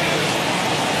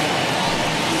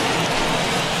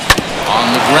 On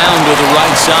the ground to the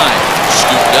right side.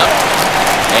 Scooped up.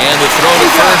 And the throw to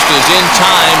first is in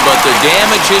time, but the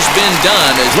damage has been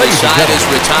done as the side is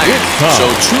retired. So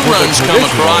 2 runs come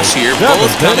across here,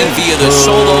 both coming via the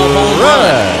solo home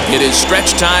run. It is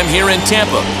stretch time here in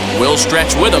Tampa. We'll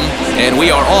stretch with them, and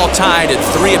we are all tied at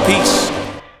 3 apiece.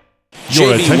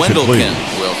 J.B. Wendelken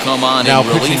will come on in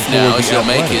relief now as he'll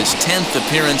make his 10th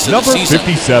appearance of the season.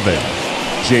 Number 57,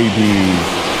 J.B.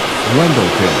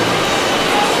 Wendelken.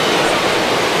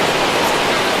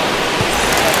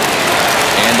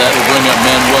 That'll bring up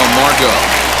Manuel Margot.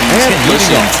 He's And hit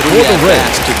leading in off 3 for the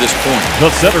at-bats Rays, to this point. the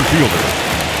center fielder,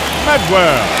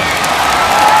 Medwell.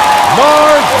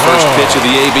 First pitch of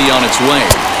the AB on its way.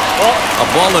 A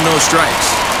ball and no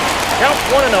strikes. Count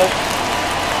 1-0.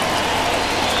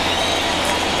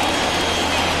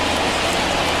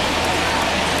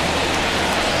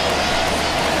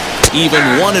 Even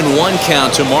 1-1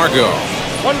 count to Margot.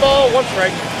 1 ball, 1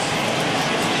 strike.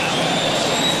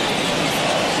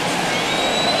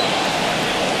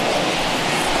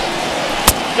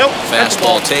 Nope.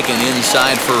 Fastball taken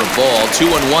inside for a ball.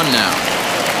 2-1 now.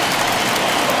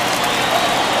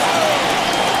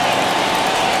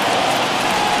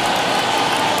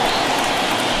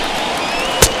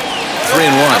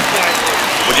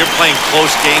 When you're playing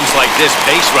close games like this,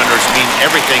 base runners mean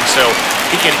everything, so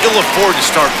he can ill afford to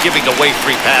start giving away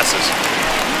free passes.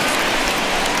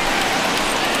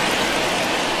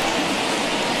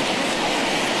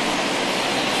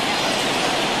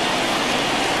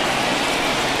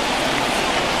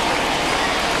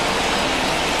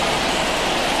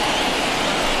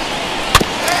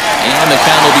 And the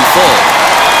count will be full.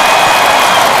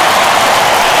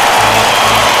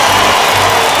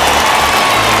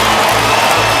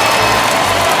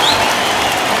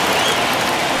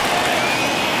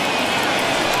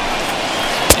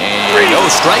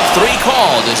 Strike 3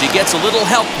 called as he gets a little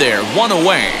help there. 1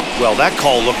 away. Well, that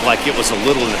call looked like it was a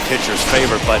little in the pitcher's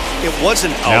favor, but it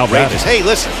wasn't Now outrageous. Hey,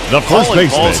 listen, the first calling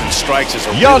baseman, balls and strikes is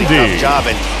a really tough job,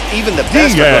 and even the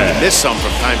best are going to miss some from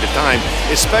time to time,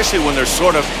 especially when they're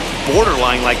sort of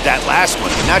borderline like that last one.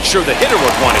 I'm not sure the hitter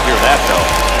would want to hear that, though.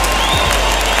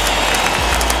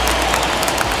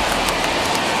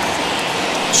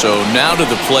 So now to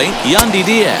the plate, Yandy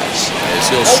Diaz, as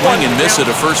he'll swing and miss at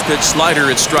a first pitch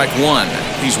slider at strike 1.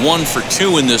 He's 1 for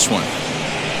 2 in this one.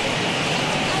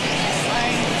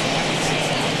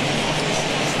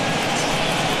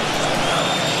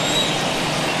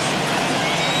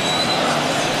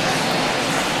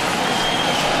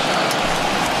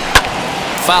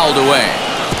 Fouled away.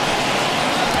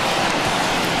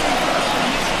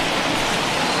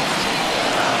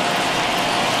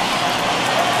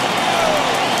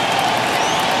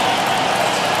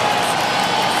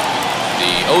 The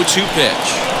 0-2 pitch.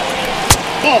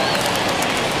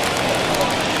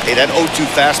 Hey, that 0-2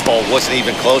 fastball wasn't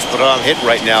even close, but I'm hitting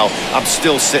right now. I'm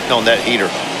still sitting on that heater.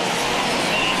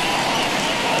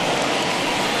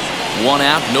 1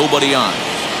 out, nobody on.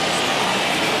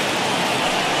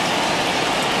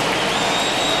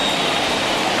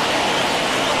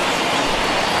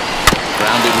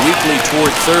 Grounded weakly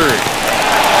toward third.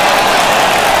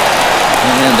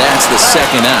 And that's the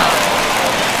second out.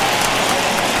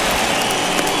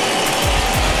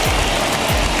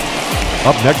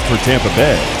 Up next for Tampa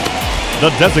Bay, the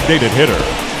designated hitter,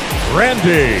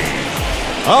 Randy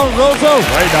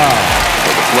Arozarena.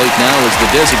 For the plate now is the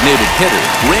designated hitter,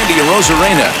 Randy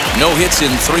Arozarena. No hits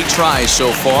in 3 tries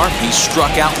so far. He's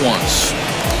struck out once.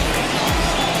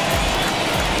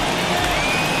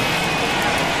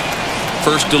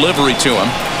 First delivery to him.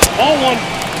 Ball 1.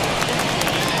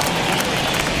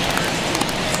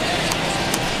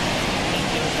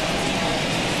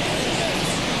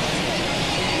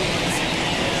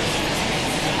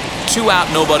 Two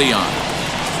out, nobody on.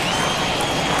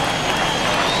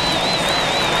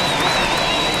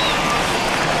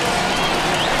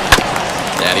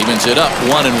 That evens it up,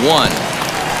 1-1.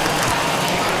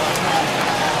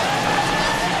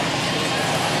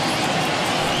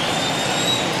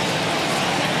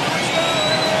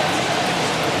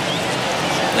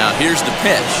 Now here's the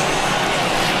pitch.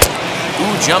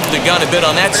 Ooh, jumped the gun a bit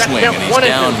on that swing, and he's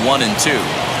down 1-2.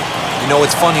 You know,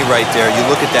 it's funny right there. You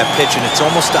look at that pitch, and it's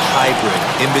almost a hybrid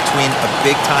in between a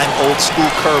big-time old-school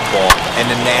curveball and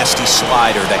a nasty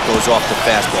slider that goes off the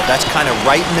fastball. That's kind of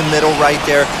right in the middle right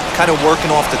there, kind of working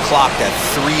off the clock, that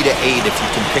 3 to 8, if you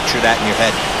can picture that in your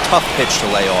head. Tough pitch to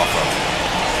lay off of.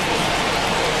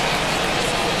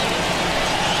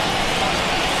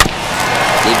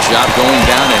 Good job going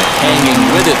down and hanging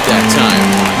with it that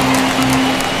time.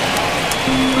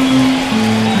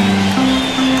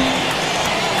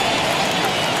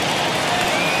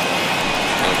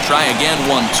 Try again,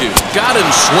 1-2. Got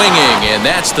him swinging, and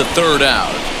that's the third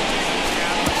out.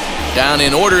 Down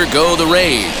in order go the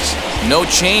Rays. No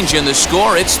change in the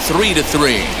score. It's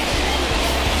 3-3.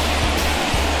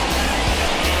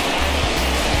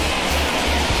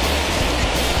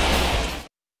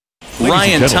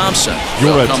 Ryan Thompson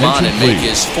will come on and make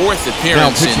his 4th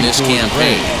appearance in this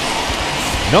campaign.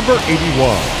 Number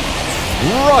 81,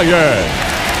 Ryan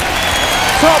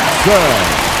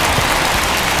Thompson.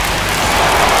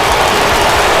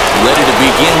 Ready to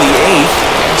begin the 8th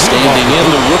as Standing in,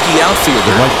 the rookie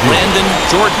outfielder, right fielder, Brandon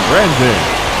Jordan. Brandon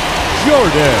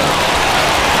Jordan.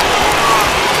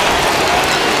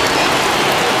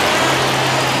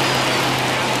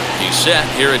 He's set.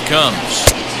 Here it comes.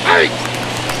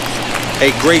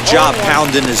 Hey, great job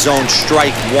pounding the zone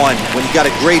strike one. When you got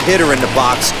a great hitter in the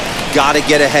box, got to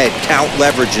get ahead. Count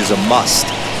leverage is a must.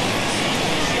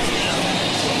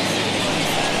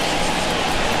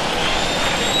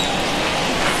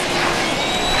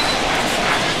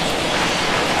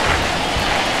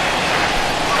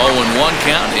 Oh, and 1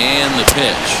 count and the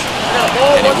pitch.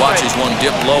 And he watches one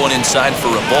dip low and inside for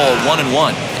a ball,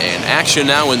 1-1. And action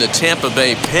now in the Tampa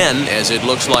Bay pen as it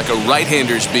looks like a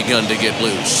right-hander's begun to get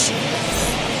loose.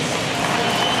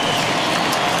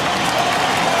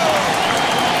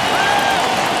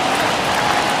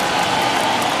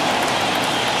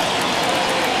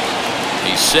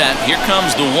 He's set. Here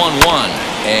comes the 1-1.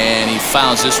 And he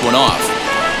fouls this one off.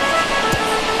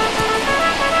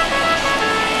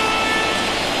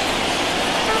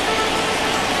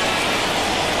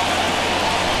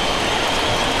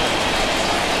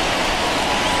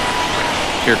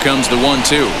 Here comes the 1-2.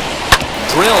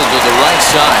 Drilled to the right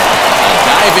side. A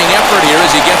diving effort here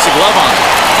as he gets a glove on it.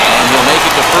 And he'll make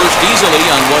it to first easily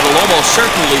on what will almost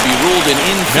certainly be ruled an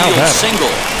infield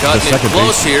single. Cutting it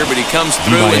close here, but he comes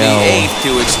through in the 8th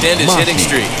to extend his hitting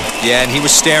streak. Yeah, and he was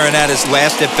staring at his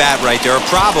last at-bat right there, or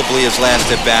probably his last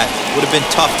at-bat. Would have been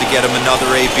tough to get him another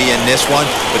AB in this one,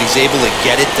 but he's able to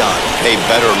get it done. Hey,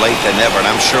 better late than never, and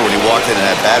I'm sure when he walked into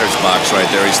that batter's box right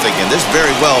there, he's thinking, this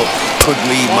very well could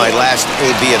be my last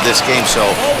AB of this game, so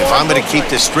if I'm going to keep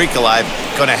this streak alive,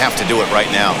 going to have to do it right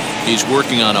now. He's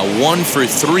working on a 1 for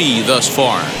 3 thus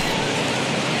far.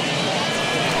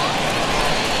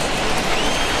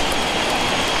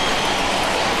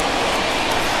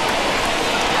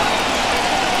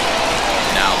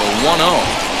 Now the 1-0.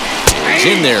 He's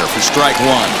in there for strike 1.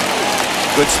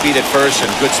 Good speed at first and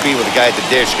good speed with the guy at the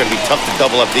dish. Going to be tough to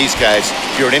double up these guys.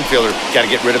 If you're an infielder, got to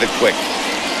get rid of it quick.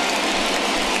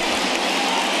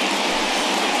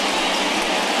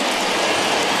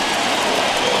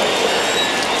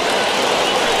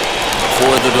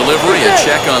 For the delivery, a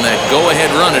check on that go-ahead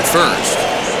run at first.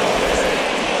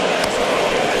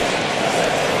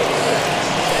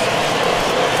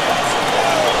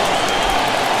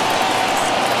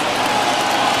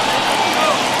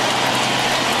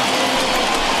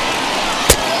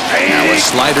 Now a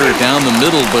slider down the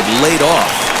middle, but laid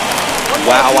off.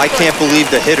 Wow, I can't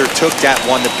believe the hitter took that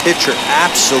one. The pitcher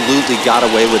absolutely got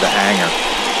away with a hanger.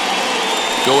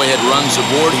 Go-ahead runs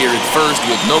aboard here at first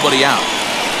with nobody out.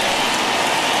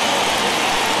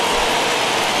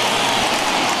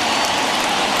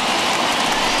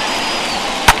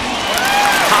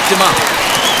 Him up.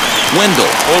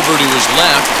 Wendell over to his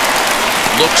left,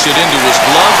 looks it into his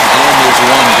glove, and there's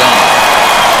one gone.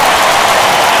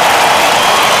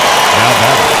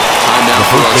 Time now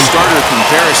for our starter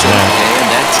comparison, and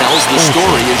that tells the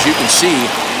story. As you can see,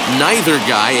 neither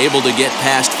guy able to get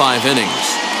past 5 innings.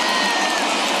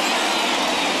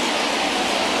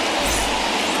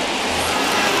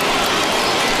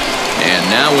 And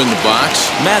now in the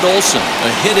box, Matt Olson,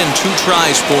 a hit in 2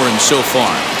 tries for him so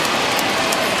far.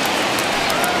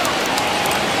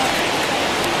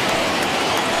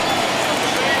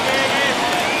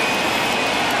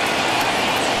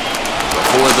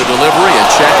 For the delivery, a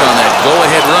check on that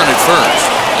go-ahead run at first.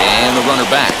 And the runner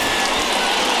back.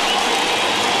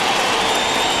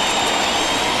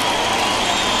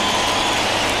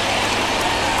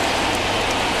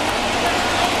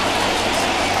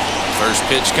 First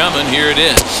pitch coming. Here it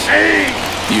is.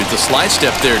 Use the slide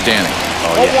step there, Danny.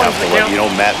 Oh, you have to love, you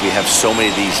know, Matt, we have so many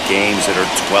of these games that are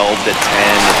 12 to 10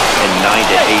 and 9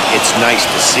 to 8. It's nice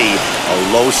to see a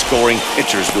low-scoring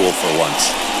pitcher's duel for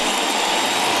once.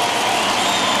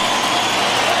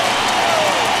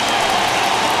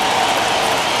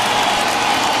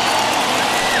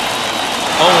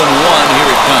 0-1, here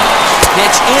it comes.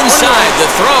 Pitch inside the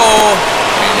throw,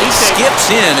 and he skips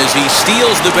in as he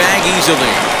steals the bag easily.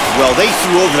 Well, they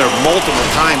threw over there multiple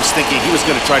times thinking he was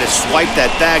going to try to swipe that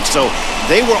bag, so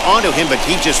they were onto him, but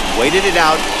he just waited it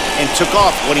out and took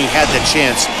off when he had the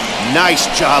chance. Nice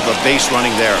job of base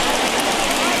running there.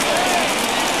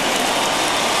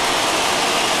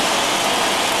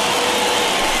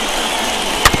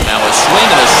 Now a swing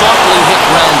and a softly hit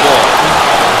ground ball.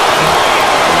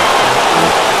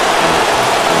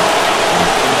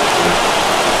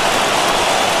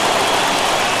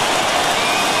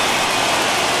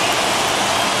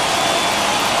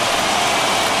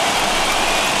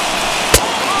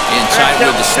 Inside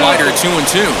with the slider,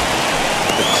 2-2.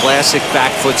 The classic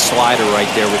back foot slider right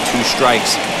there with 2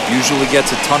 strikes. Usually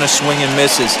gets a ton of swing and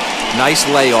misses. Nice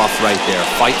layoff right there.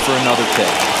 Fight for another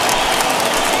pitch.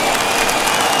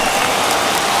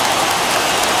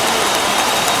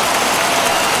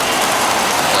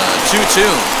 2-2.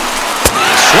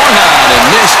 Swung on and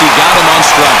missed. He got him on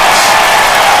strikes.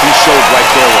 He showed right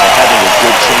there why having a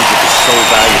good changeup is so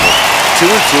valuable. 2-2,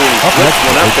 and he flips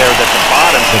one up there that the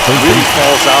bottom really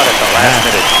falls out at the last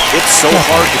minute. It's so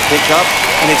hard to pick up,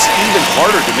 and it's even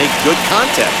harder to make good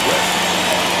contact with.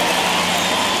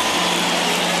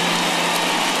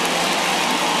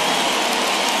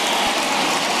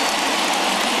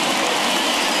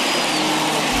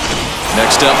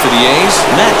 Next up for the A's,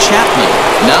 Matt Chapman.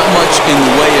 Not much in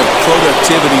the way of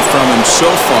productivity from him so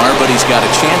far, but he's got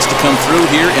a chance to come through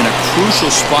here in a crucial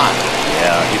spot.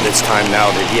 Yeah, it's time now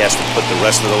that he has to put the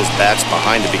rest of those bats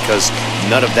behind it, because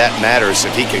none of that matters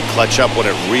if he can clutch up when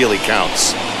it really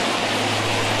counts.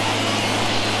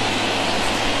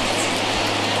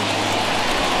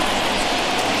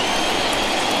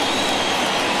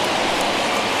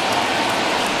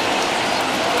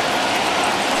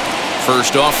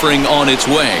 First offering on its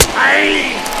way.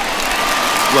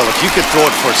 Well, if you could throw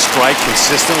it for a strike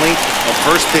consistently, a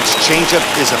first pitch changeup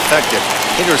is effective.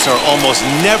 Hitters are almost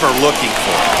never looking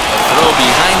for it. Throw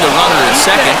behind the runner at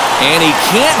second, and he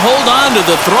can't hold on to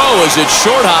the throw as it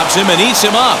short hops him and eats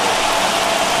him up.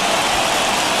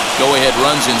 Go-ahead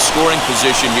runs in scoring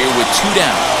position here with 2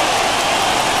 down.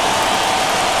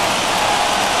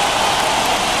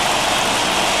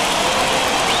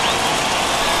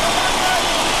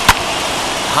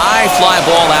 High fly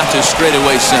ball out to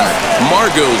straightaway center.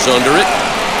 Margot's under it.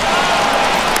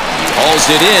 Hauls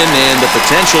it in, and the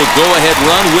potential go-ahead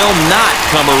run will not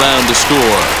come around to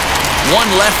score.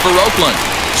 1 left for Oakland.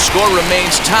 Score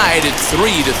remains tied at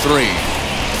 3-3.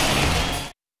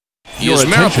 Here's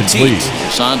Petit.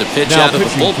 It's on to pitch out of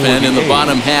the bullpen in the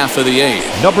bottom half of the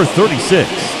 8th. Number 36,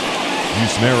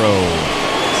 Yusmeiro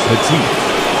Petit.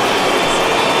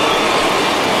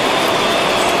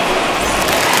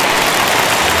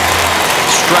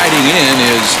 Striding in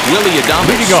is Willie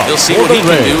Adames. He'll see what he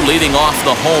can do leading off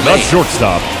the home 8.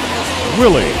 Shortstop,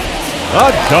 Willie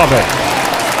Adames.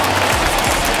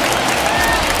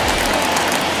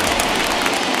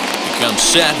 Comes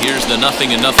set. Here's the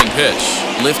 0-0 pitch.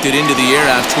 Lifted into the air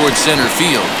out towards center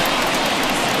field.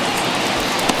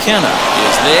 Kenna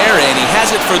is there, and he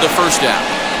has it for the first out.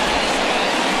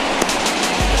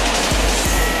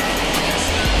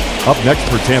 Up next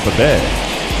for Tampa Bay,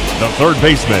 the third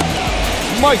baseman,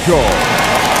 Michael.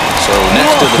 So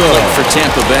next to the plate for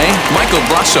Tampa Bay, Michael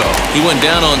Brasso. He went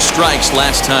down on strikes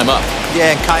last time up.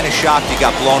 Yeah, and kind of shocked he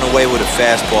got blown away with a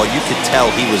fastball. You could tell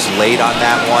he was late on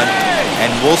that one,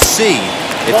 and we'll see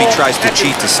if he tries to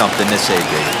cheat to something this AB.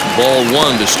 Ball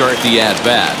 1 to start the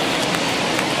at-bat.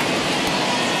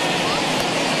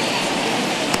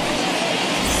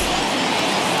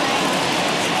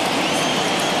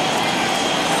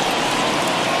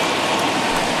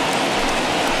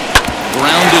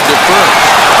 Grounded to first.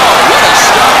 Oh, what a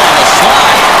stop on the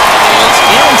slide. It's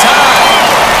in time.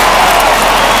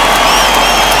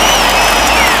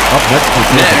 Up next for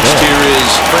Tampa Next Bay, here is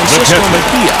Francisco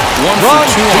Mejia. 1 for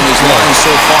 2 on his line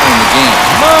so far in the game.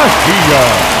 Mejia.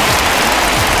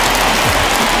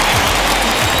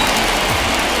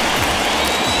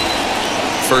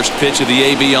 First pitch of the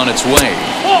AB on its way.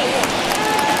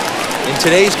 In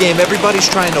today's game, everybody's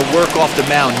trying to work off the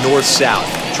mound north-south,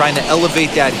 trying to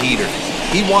elevate that heater.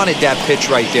 He wanted that pitch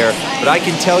right there, but I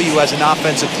can tell you as an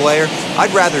offensive player,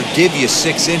 I'd rather give you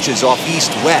 6 inches off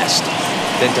east-west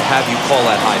than to have you call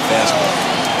that high fastball.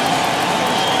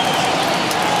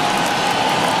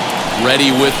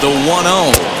 Ready with the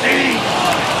 1-0.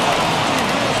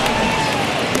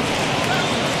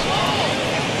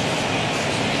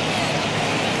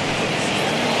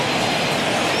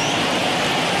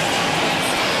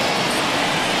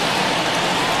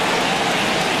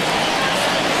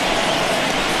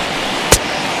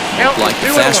 Like the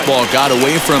fastball got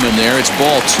away from him there. It's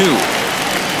ball 2.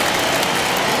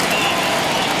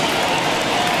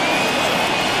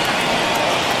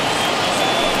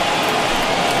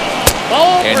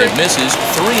 And it misses.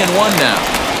 3-1 now.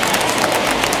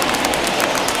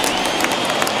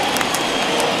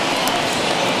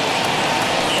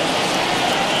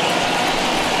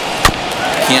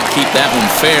 Can't keep that one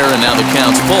fair, and now the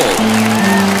count's full.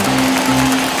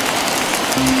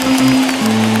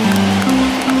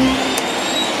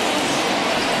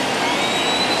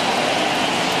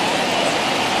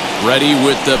 Ready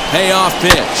with the payoff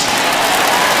pitch.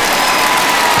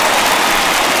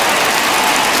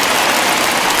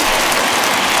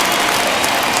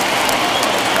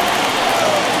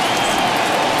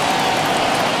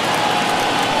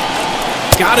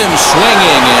 Got him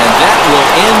swinging, and that will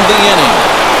end the inning.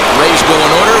 Rays go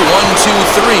in order, 1, 2,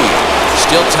 3.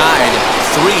 Still tied,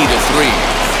 3-3.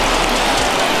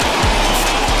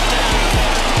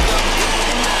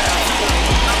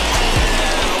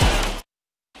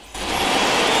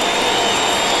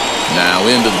 Now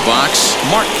into the box,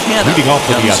 Mark Canha Leading off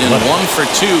for the comes in Athletics, 1 for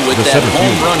 2 with the that center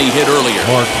home fielder, run he hit earlier.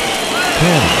 Mark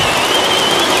Canha.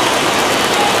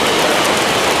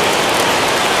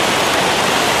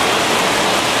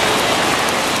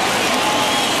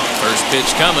 First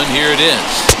pitch coming, here it is.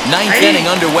 Ninth inning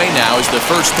underway now as the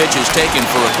first pitch is taken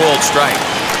for a called strike.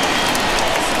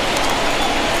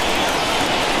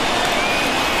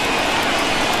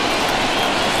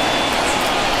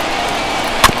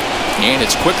 And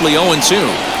it's quickly 0-2.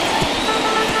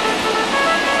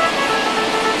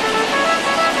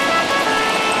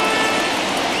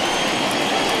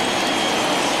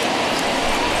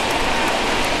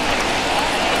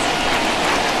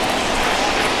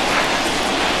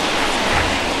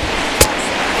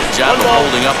 Job of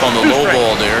holding up on the low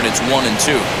ball there, and it's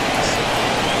 1-2.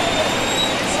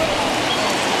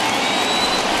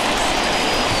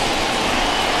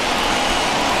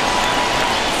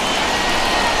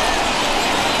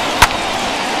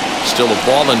 Still a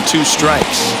ball and 2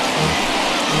 strikes.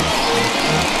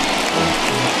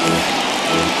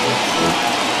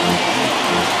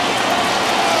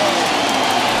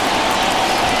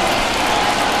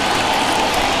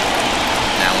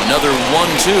 Now another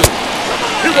 1-2.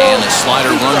 And the slider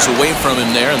runs away from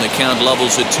him there, and the count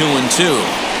levels at 2-2.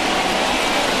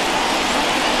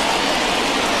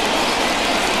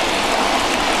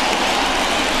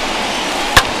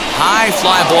 High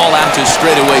fly ball out to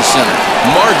straightaway center.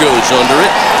 Margot's under it.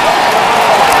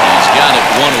 He's got it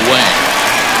 1 away.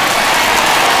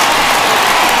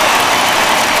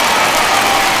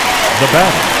 The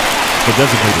batter, the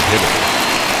designated hitter,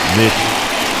 Mitch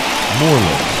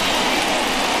Moreland.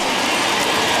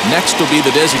 Next will be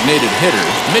the designated hitter,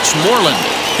 Mitch Moreland.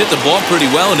 Hit the ball pretty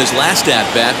well in his last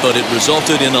at-bat, but it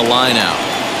resulted in a line out.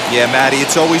 Yeah, Matty,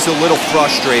 it's always a little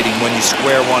frustrating when you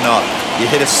square one up. You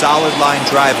hit a solid line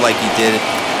drive like he did,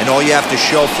 and all you have to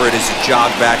show for it is a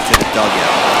jog back to the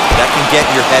dugout. That can get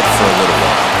in your head for a little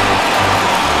while.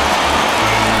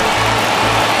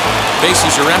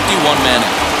 Bases are empty, 1 man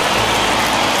out.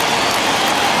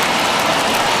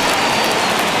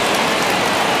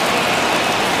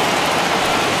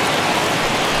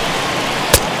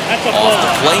 Off the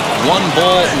plate, 1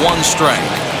 ball, 1 strike.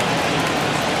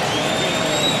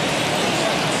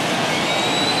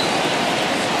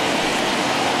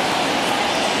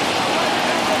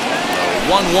 So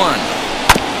 1-1.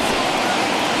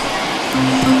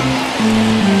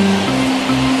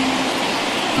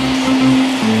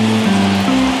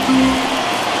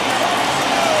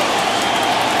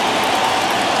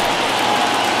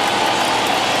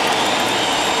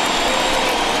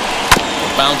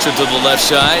 Bouncer to the left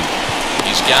side.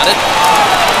 He's got it.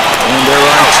 And there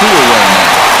are 2 away now.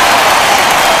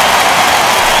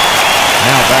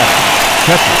 Now batting,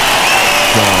 catcher,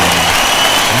 Sean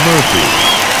Murphy.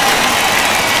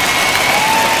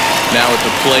 Now at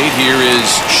the plate, here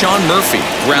is Sean Murphy,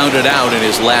 grounded out in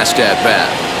his last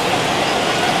at-bat.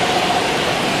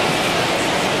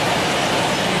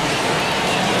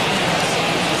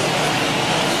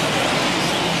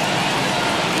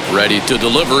 Ready to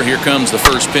deliver. Here comes the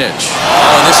first pitch. Oh,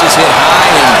 and this is hit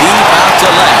high and deep out to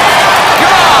left.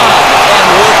 Gone! And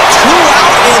with 2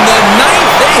 out in the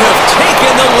 9th, they have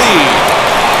taken the lead.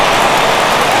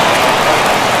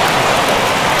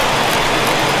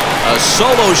 A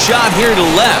solo shot here to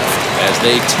left as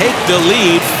they take the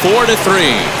lead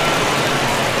 4-3.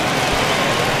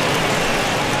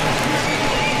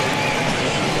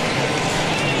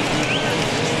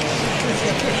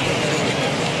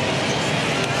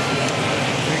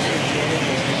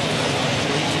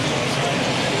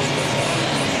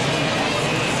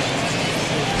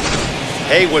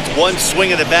 Hey, with 1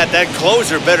 swing of the bat, that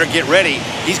closer better get ready.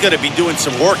 He's going to be doing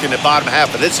some work in the bottom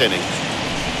half of this inning.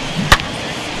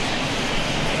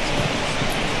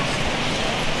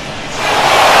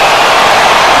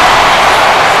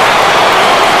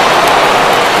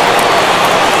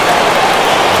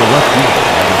 The left fielder,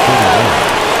 number 31,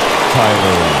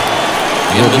 Tyler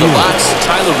Into the Ramirez. box,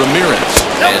 Tyler Ramirez.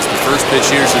 As the first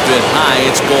pitch here's a bit high,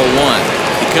 it's ball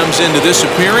 1. He comes into this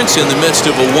appearance in the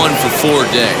midst of a 1-for-4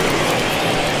 day.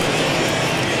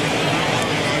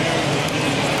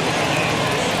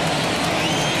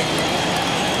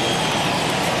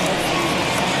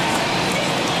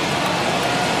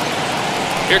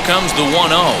 Here comes the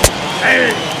 1-0.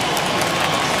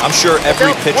 I'm sure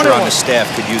every Count, pitcher on 1-1. the staff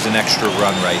could use an extra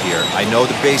run right here. I know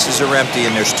the bases are empty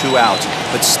and there's 2 outs,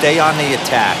 but stay on the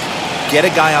attack. Get a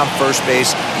guy on first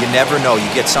base. You never know. You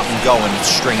get something going and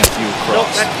string a few Nope,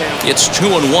 across. that counts. It's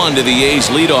 2-1 to the A's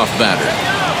leadoff batter.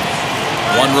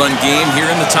 1-run game here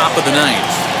in the top of the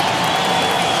 9th.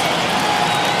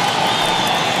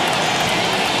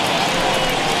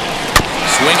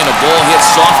 Swinging a ball hit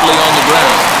softly on the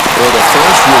ground. For the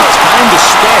first with time to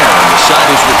spare, and the side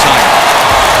is retired.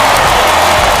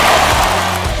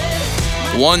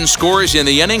 1 scores in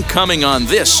the inning coming on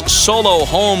this solo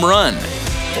home run.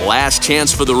 Last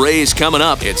chance for the Rays coming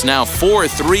up. It's now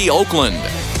 4-3 Oakland.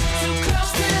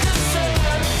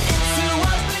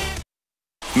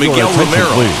 Miguel attention,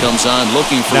 Romero please. comes on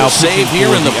looking for Now a save pitching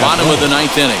here for in the the bottom of the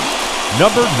Athletics. 9th inning.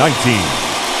 Number 19,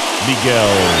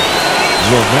 Miguel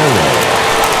Romero.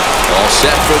 All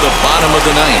set for the bottom of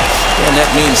the 9th. And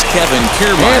that means Kevin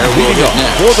Kiermaier And will leading hit up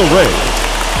next. for the Rays,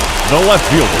 the left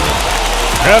fielder,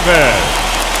 Kevin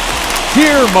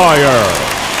Kiermaier.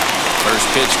 First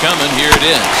pitch coming. Here it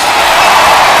is.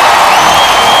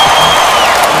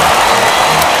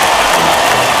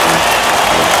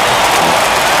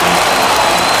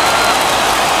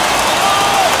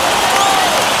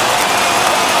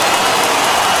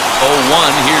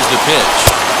 Here's the pitch.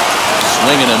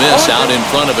 Swing and a miss out in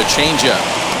front of a changeup.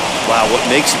 Wow, what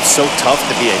makes it so tough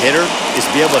to be a hitter is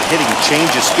to be able to hit and change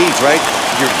his speeds, right?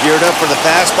 You're geared up for the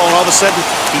fastball, and all of a sudden,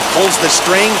 he pulls the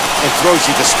string and throws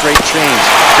you the straight change,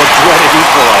 the dreaded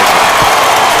equalizer.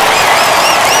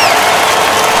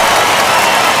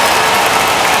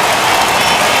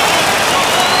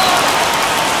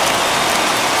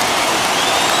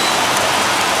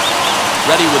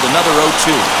 Ready with another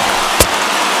 0-2.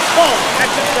 Oh,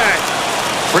 that's a fact.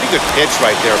 Pretty good pitch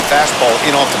right there. Fastball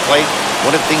in off the plate.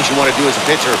 One of the things you want to do as a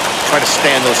pitcher, try to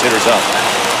stand those hitters up.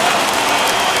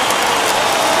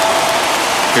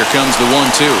 Here comes the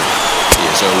 1-2.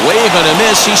 Is a wave and a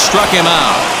miss. He struck him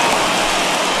out.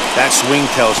 That swing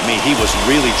tells me he was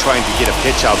really trying to get a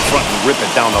pitch out front and rip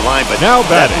it down the line, but Now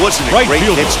that batting, wasn't a right great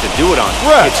fielder, pitch to do it on.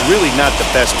 Brett It's really not the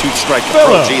best two-strike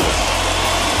Phillips. approach either.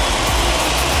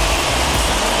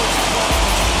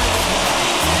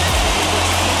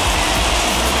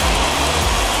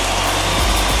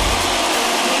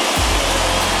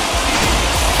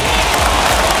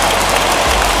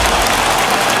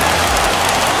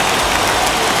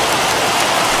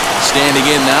 Standing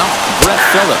in now, Brett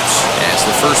Phillips, as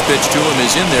the first pitch to him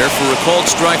is in there for a called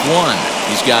strike 1.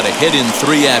 He's got a hit in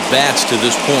 3 at-bats to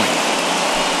this point.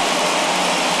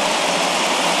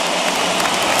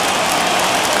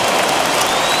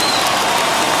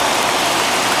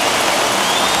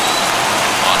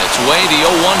 On its way, the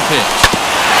 0-1 pitch.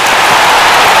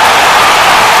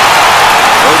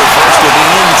 Throw to first will be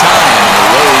in time, and the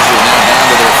Rays are now down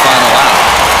to their final out.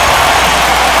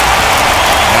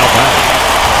 Now batting,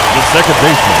 the second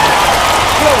baseman,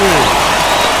 Joey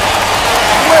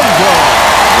Wendell.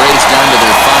 Rays down to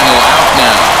their final out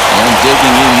now. And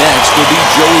digging in next will be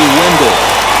Joey Wendell.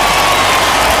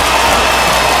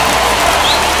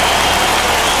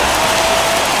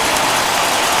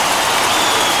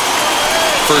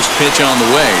 First pitch on the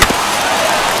way.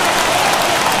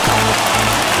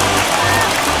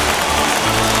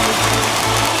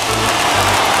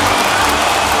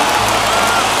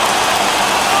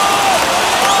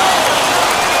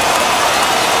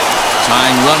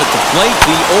 Tying run at the plate,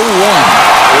 the 0-1.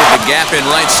 With the gap in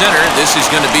right center, this is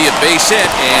going to be a base hit,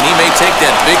 and he may take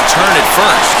that big turn at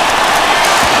first.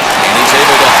 And he's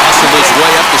able to hustle his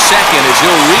way up to second as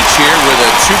he'll reach here with a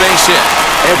 2-base hit.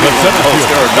 Everyone center knows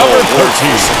fielder, there are no number awards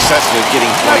for 13. successfully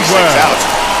getting 26 Well. outs.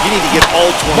 You need to get all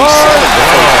 27 Mark.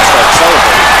 before you can start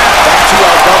celebrating. That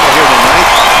 2-out double here in the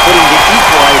 9th, putting the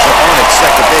equalizer on at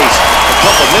second base. A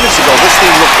couple minutes ago, this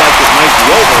thing looked like it might be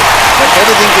over, but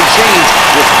everything can change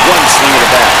with one swing of the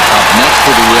bat. Up next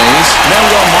for the Rays,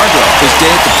 Manuel Margot. His day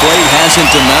at the plate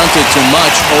hasn't amounted to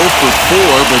much, 0 for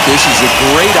 4, but this is a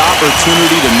great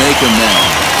opportunity to make amends.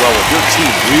 Well, if your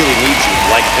team really needs you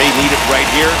like they need it right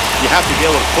here, you have to be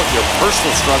able to put your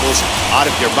personal struggles out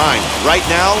of your mind. Right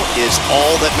now is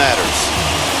all that matters.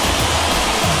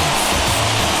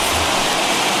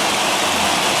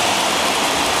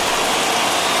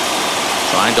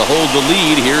 Trying to hold the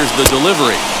lead, here's the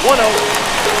delivery. 1-0.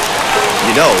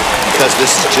 You know, because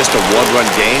this is just a one-run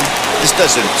game, this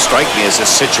doesn't strike me as a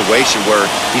situation where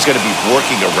he's going to be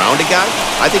working around a guy.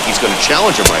 I think he's going to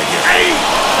challenge him right here.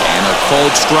 And a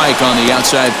called strike on the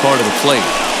outside part of the plate.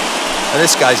 Now,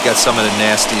 this guy's got some of the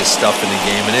nastiest stuff in the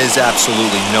game, and it is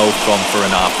absolutely no fun for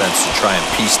an offense to try and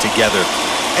piece together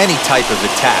any type of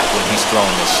attack when he's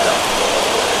throwing this stuff.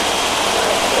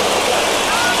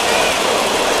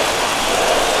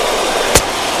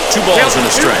 2 balls and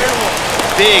a strike.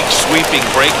 Big sweeping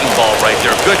breaking ball right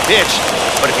there. Good pitch.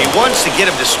 But if he wants to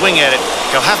get him to swing at it,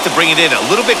 he'll have to bring it in a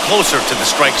little bit closer to the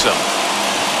strike zone.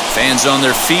 Fans on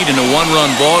their feet in a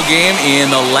 1-run ball game in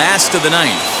the last of the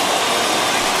 9th.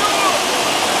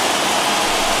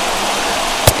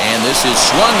 And this is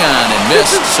swung on and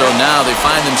missed, so now they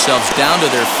find themselves down to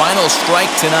their final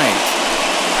strike tonight.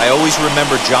 I always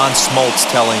remember John Smoltz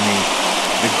telling me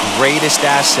the greatest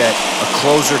asset a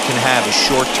closer can have is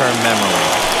short-term memory.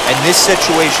 And this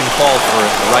situation called for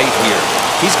it right here.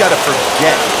 He's got to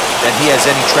forget that he has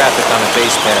any traffic on a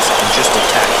base pass and just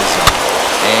attack the zone.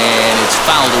 And it's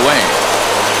fouled away.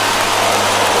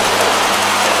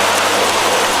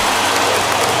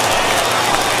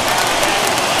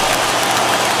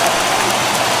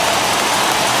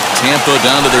 Tampa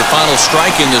down to their final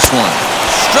strike in this one.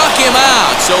 Struck him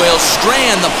out, so he'll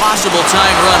strand the possible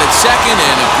tying run at second,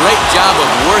 and a great job of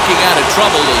working out of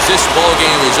trouble as this ball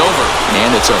game is over.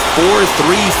 And it's a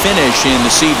 4-3 finish in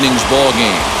this evening's ball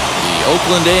game. The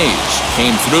Oakland A's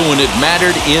came through when it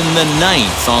mattered in the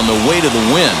 9th on the way to the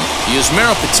win.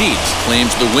 Yusmeiro Petit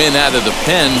claims the win out of the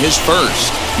pen, his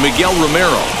first. Miguel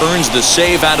Romero earns the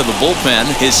save out of the bullpen,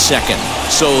 his second.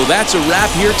 So that's a wrap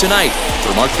here tonight.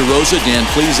 For Mark DeRosa, Dan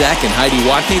Plesac, and Heidi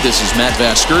Watney, this is Matt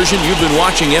Vasgersian. You've been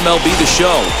watching MLB The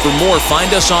Show. For more,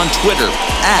 find us on Twitter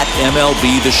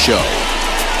 @MLB The Show.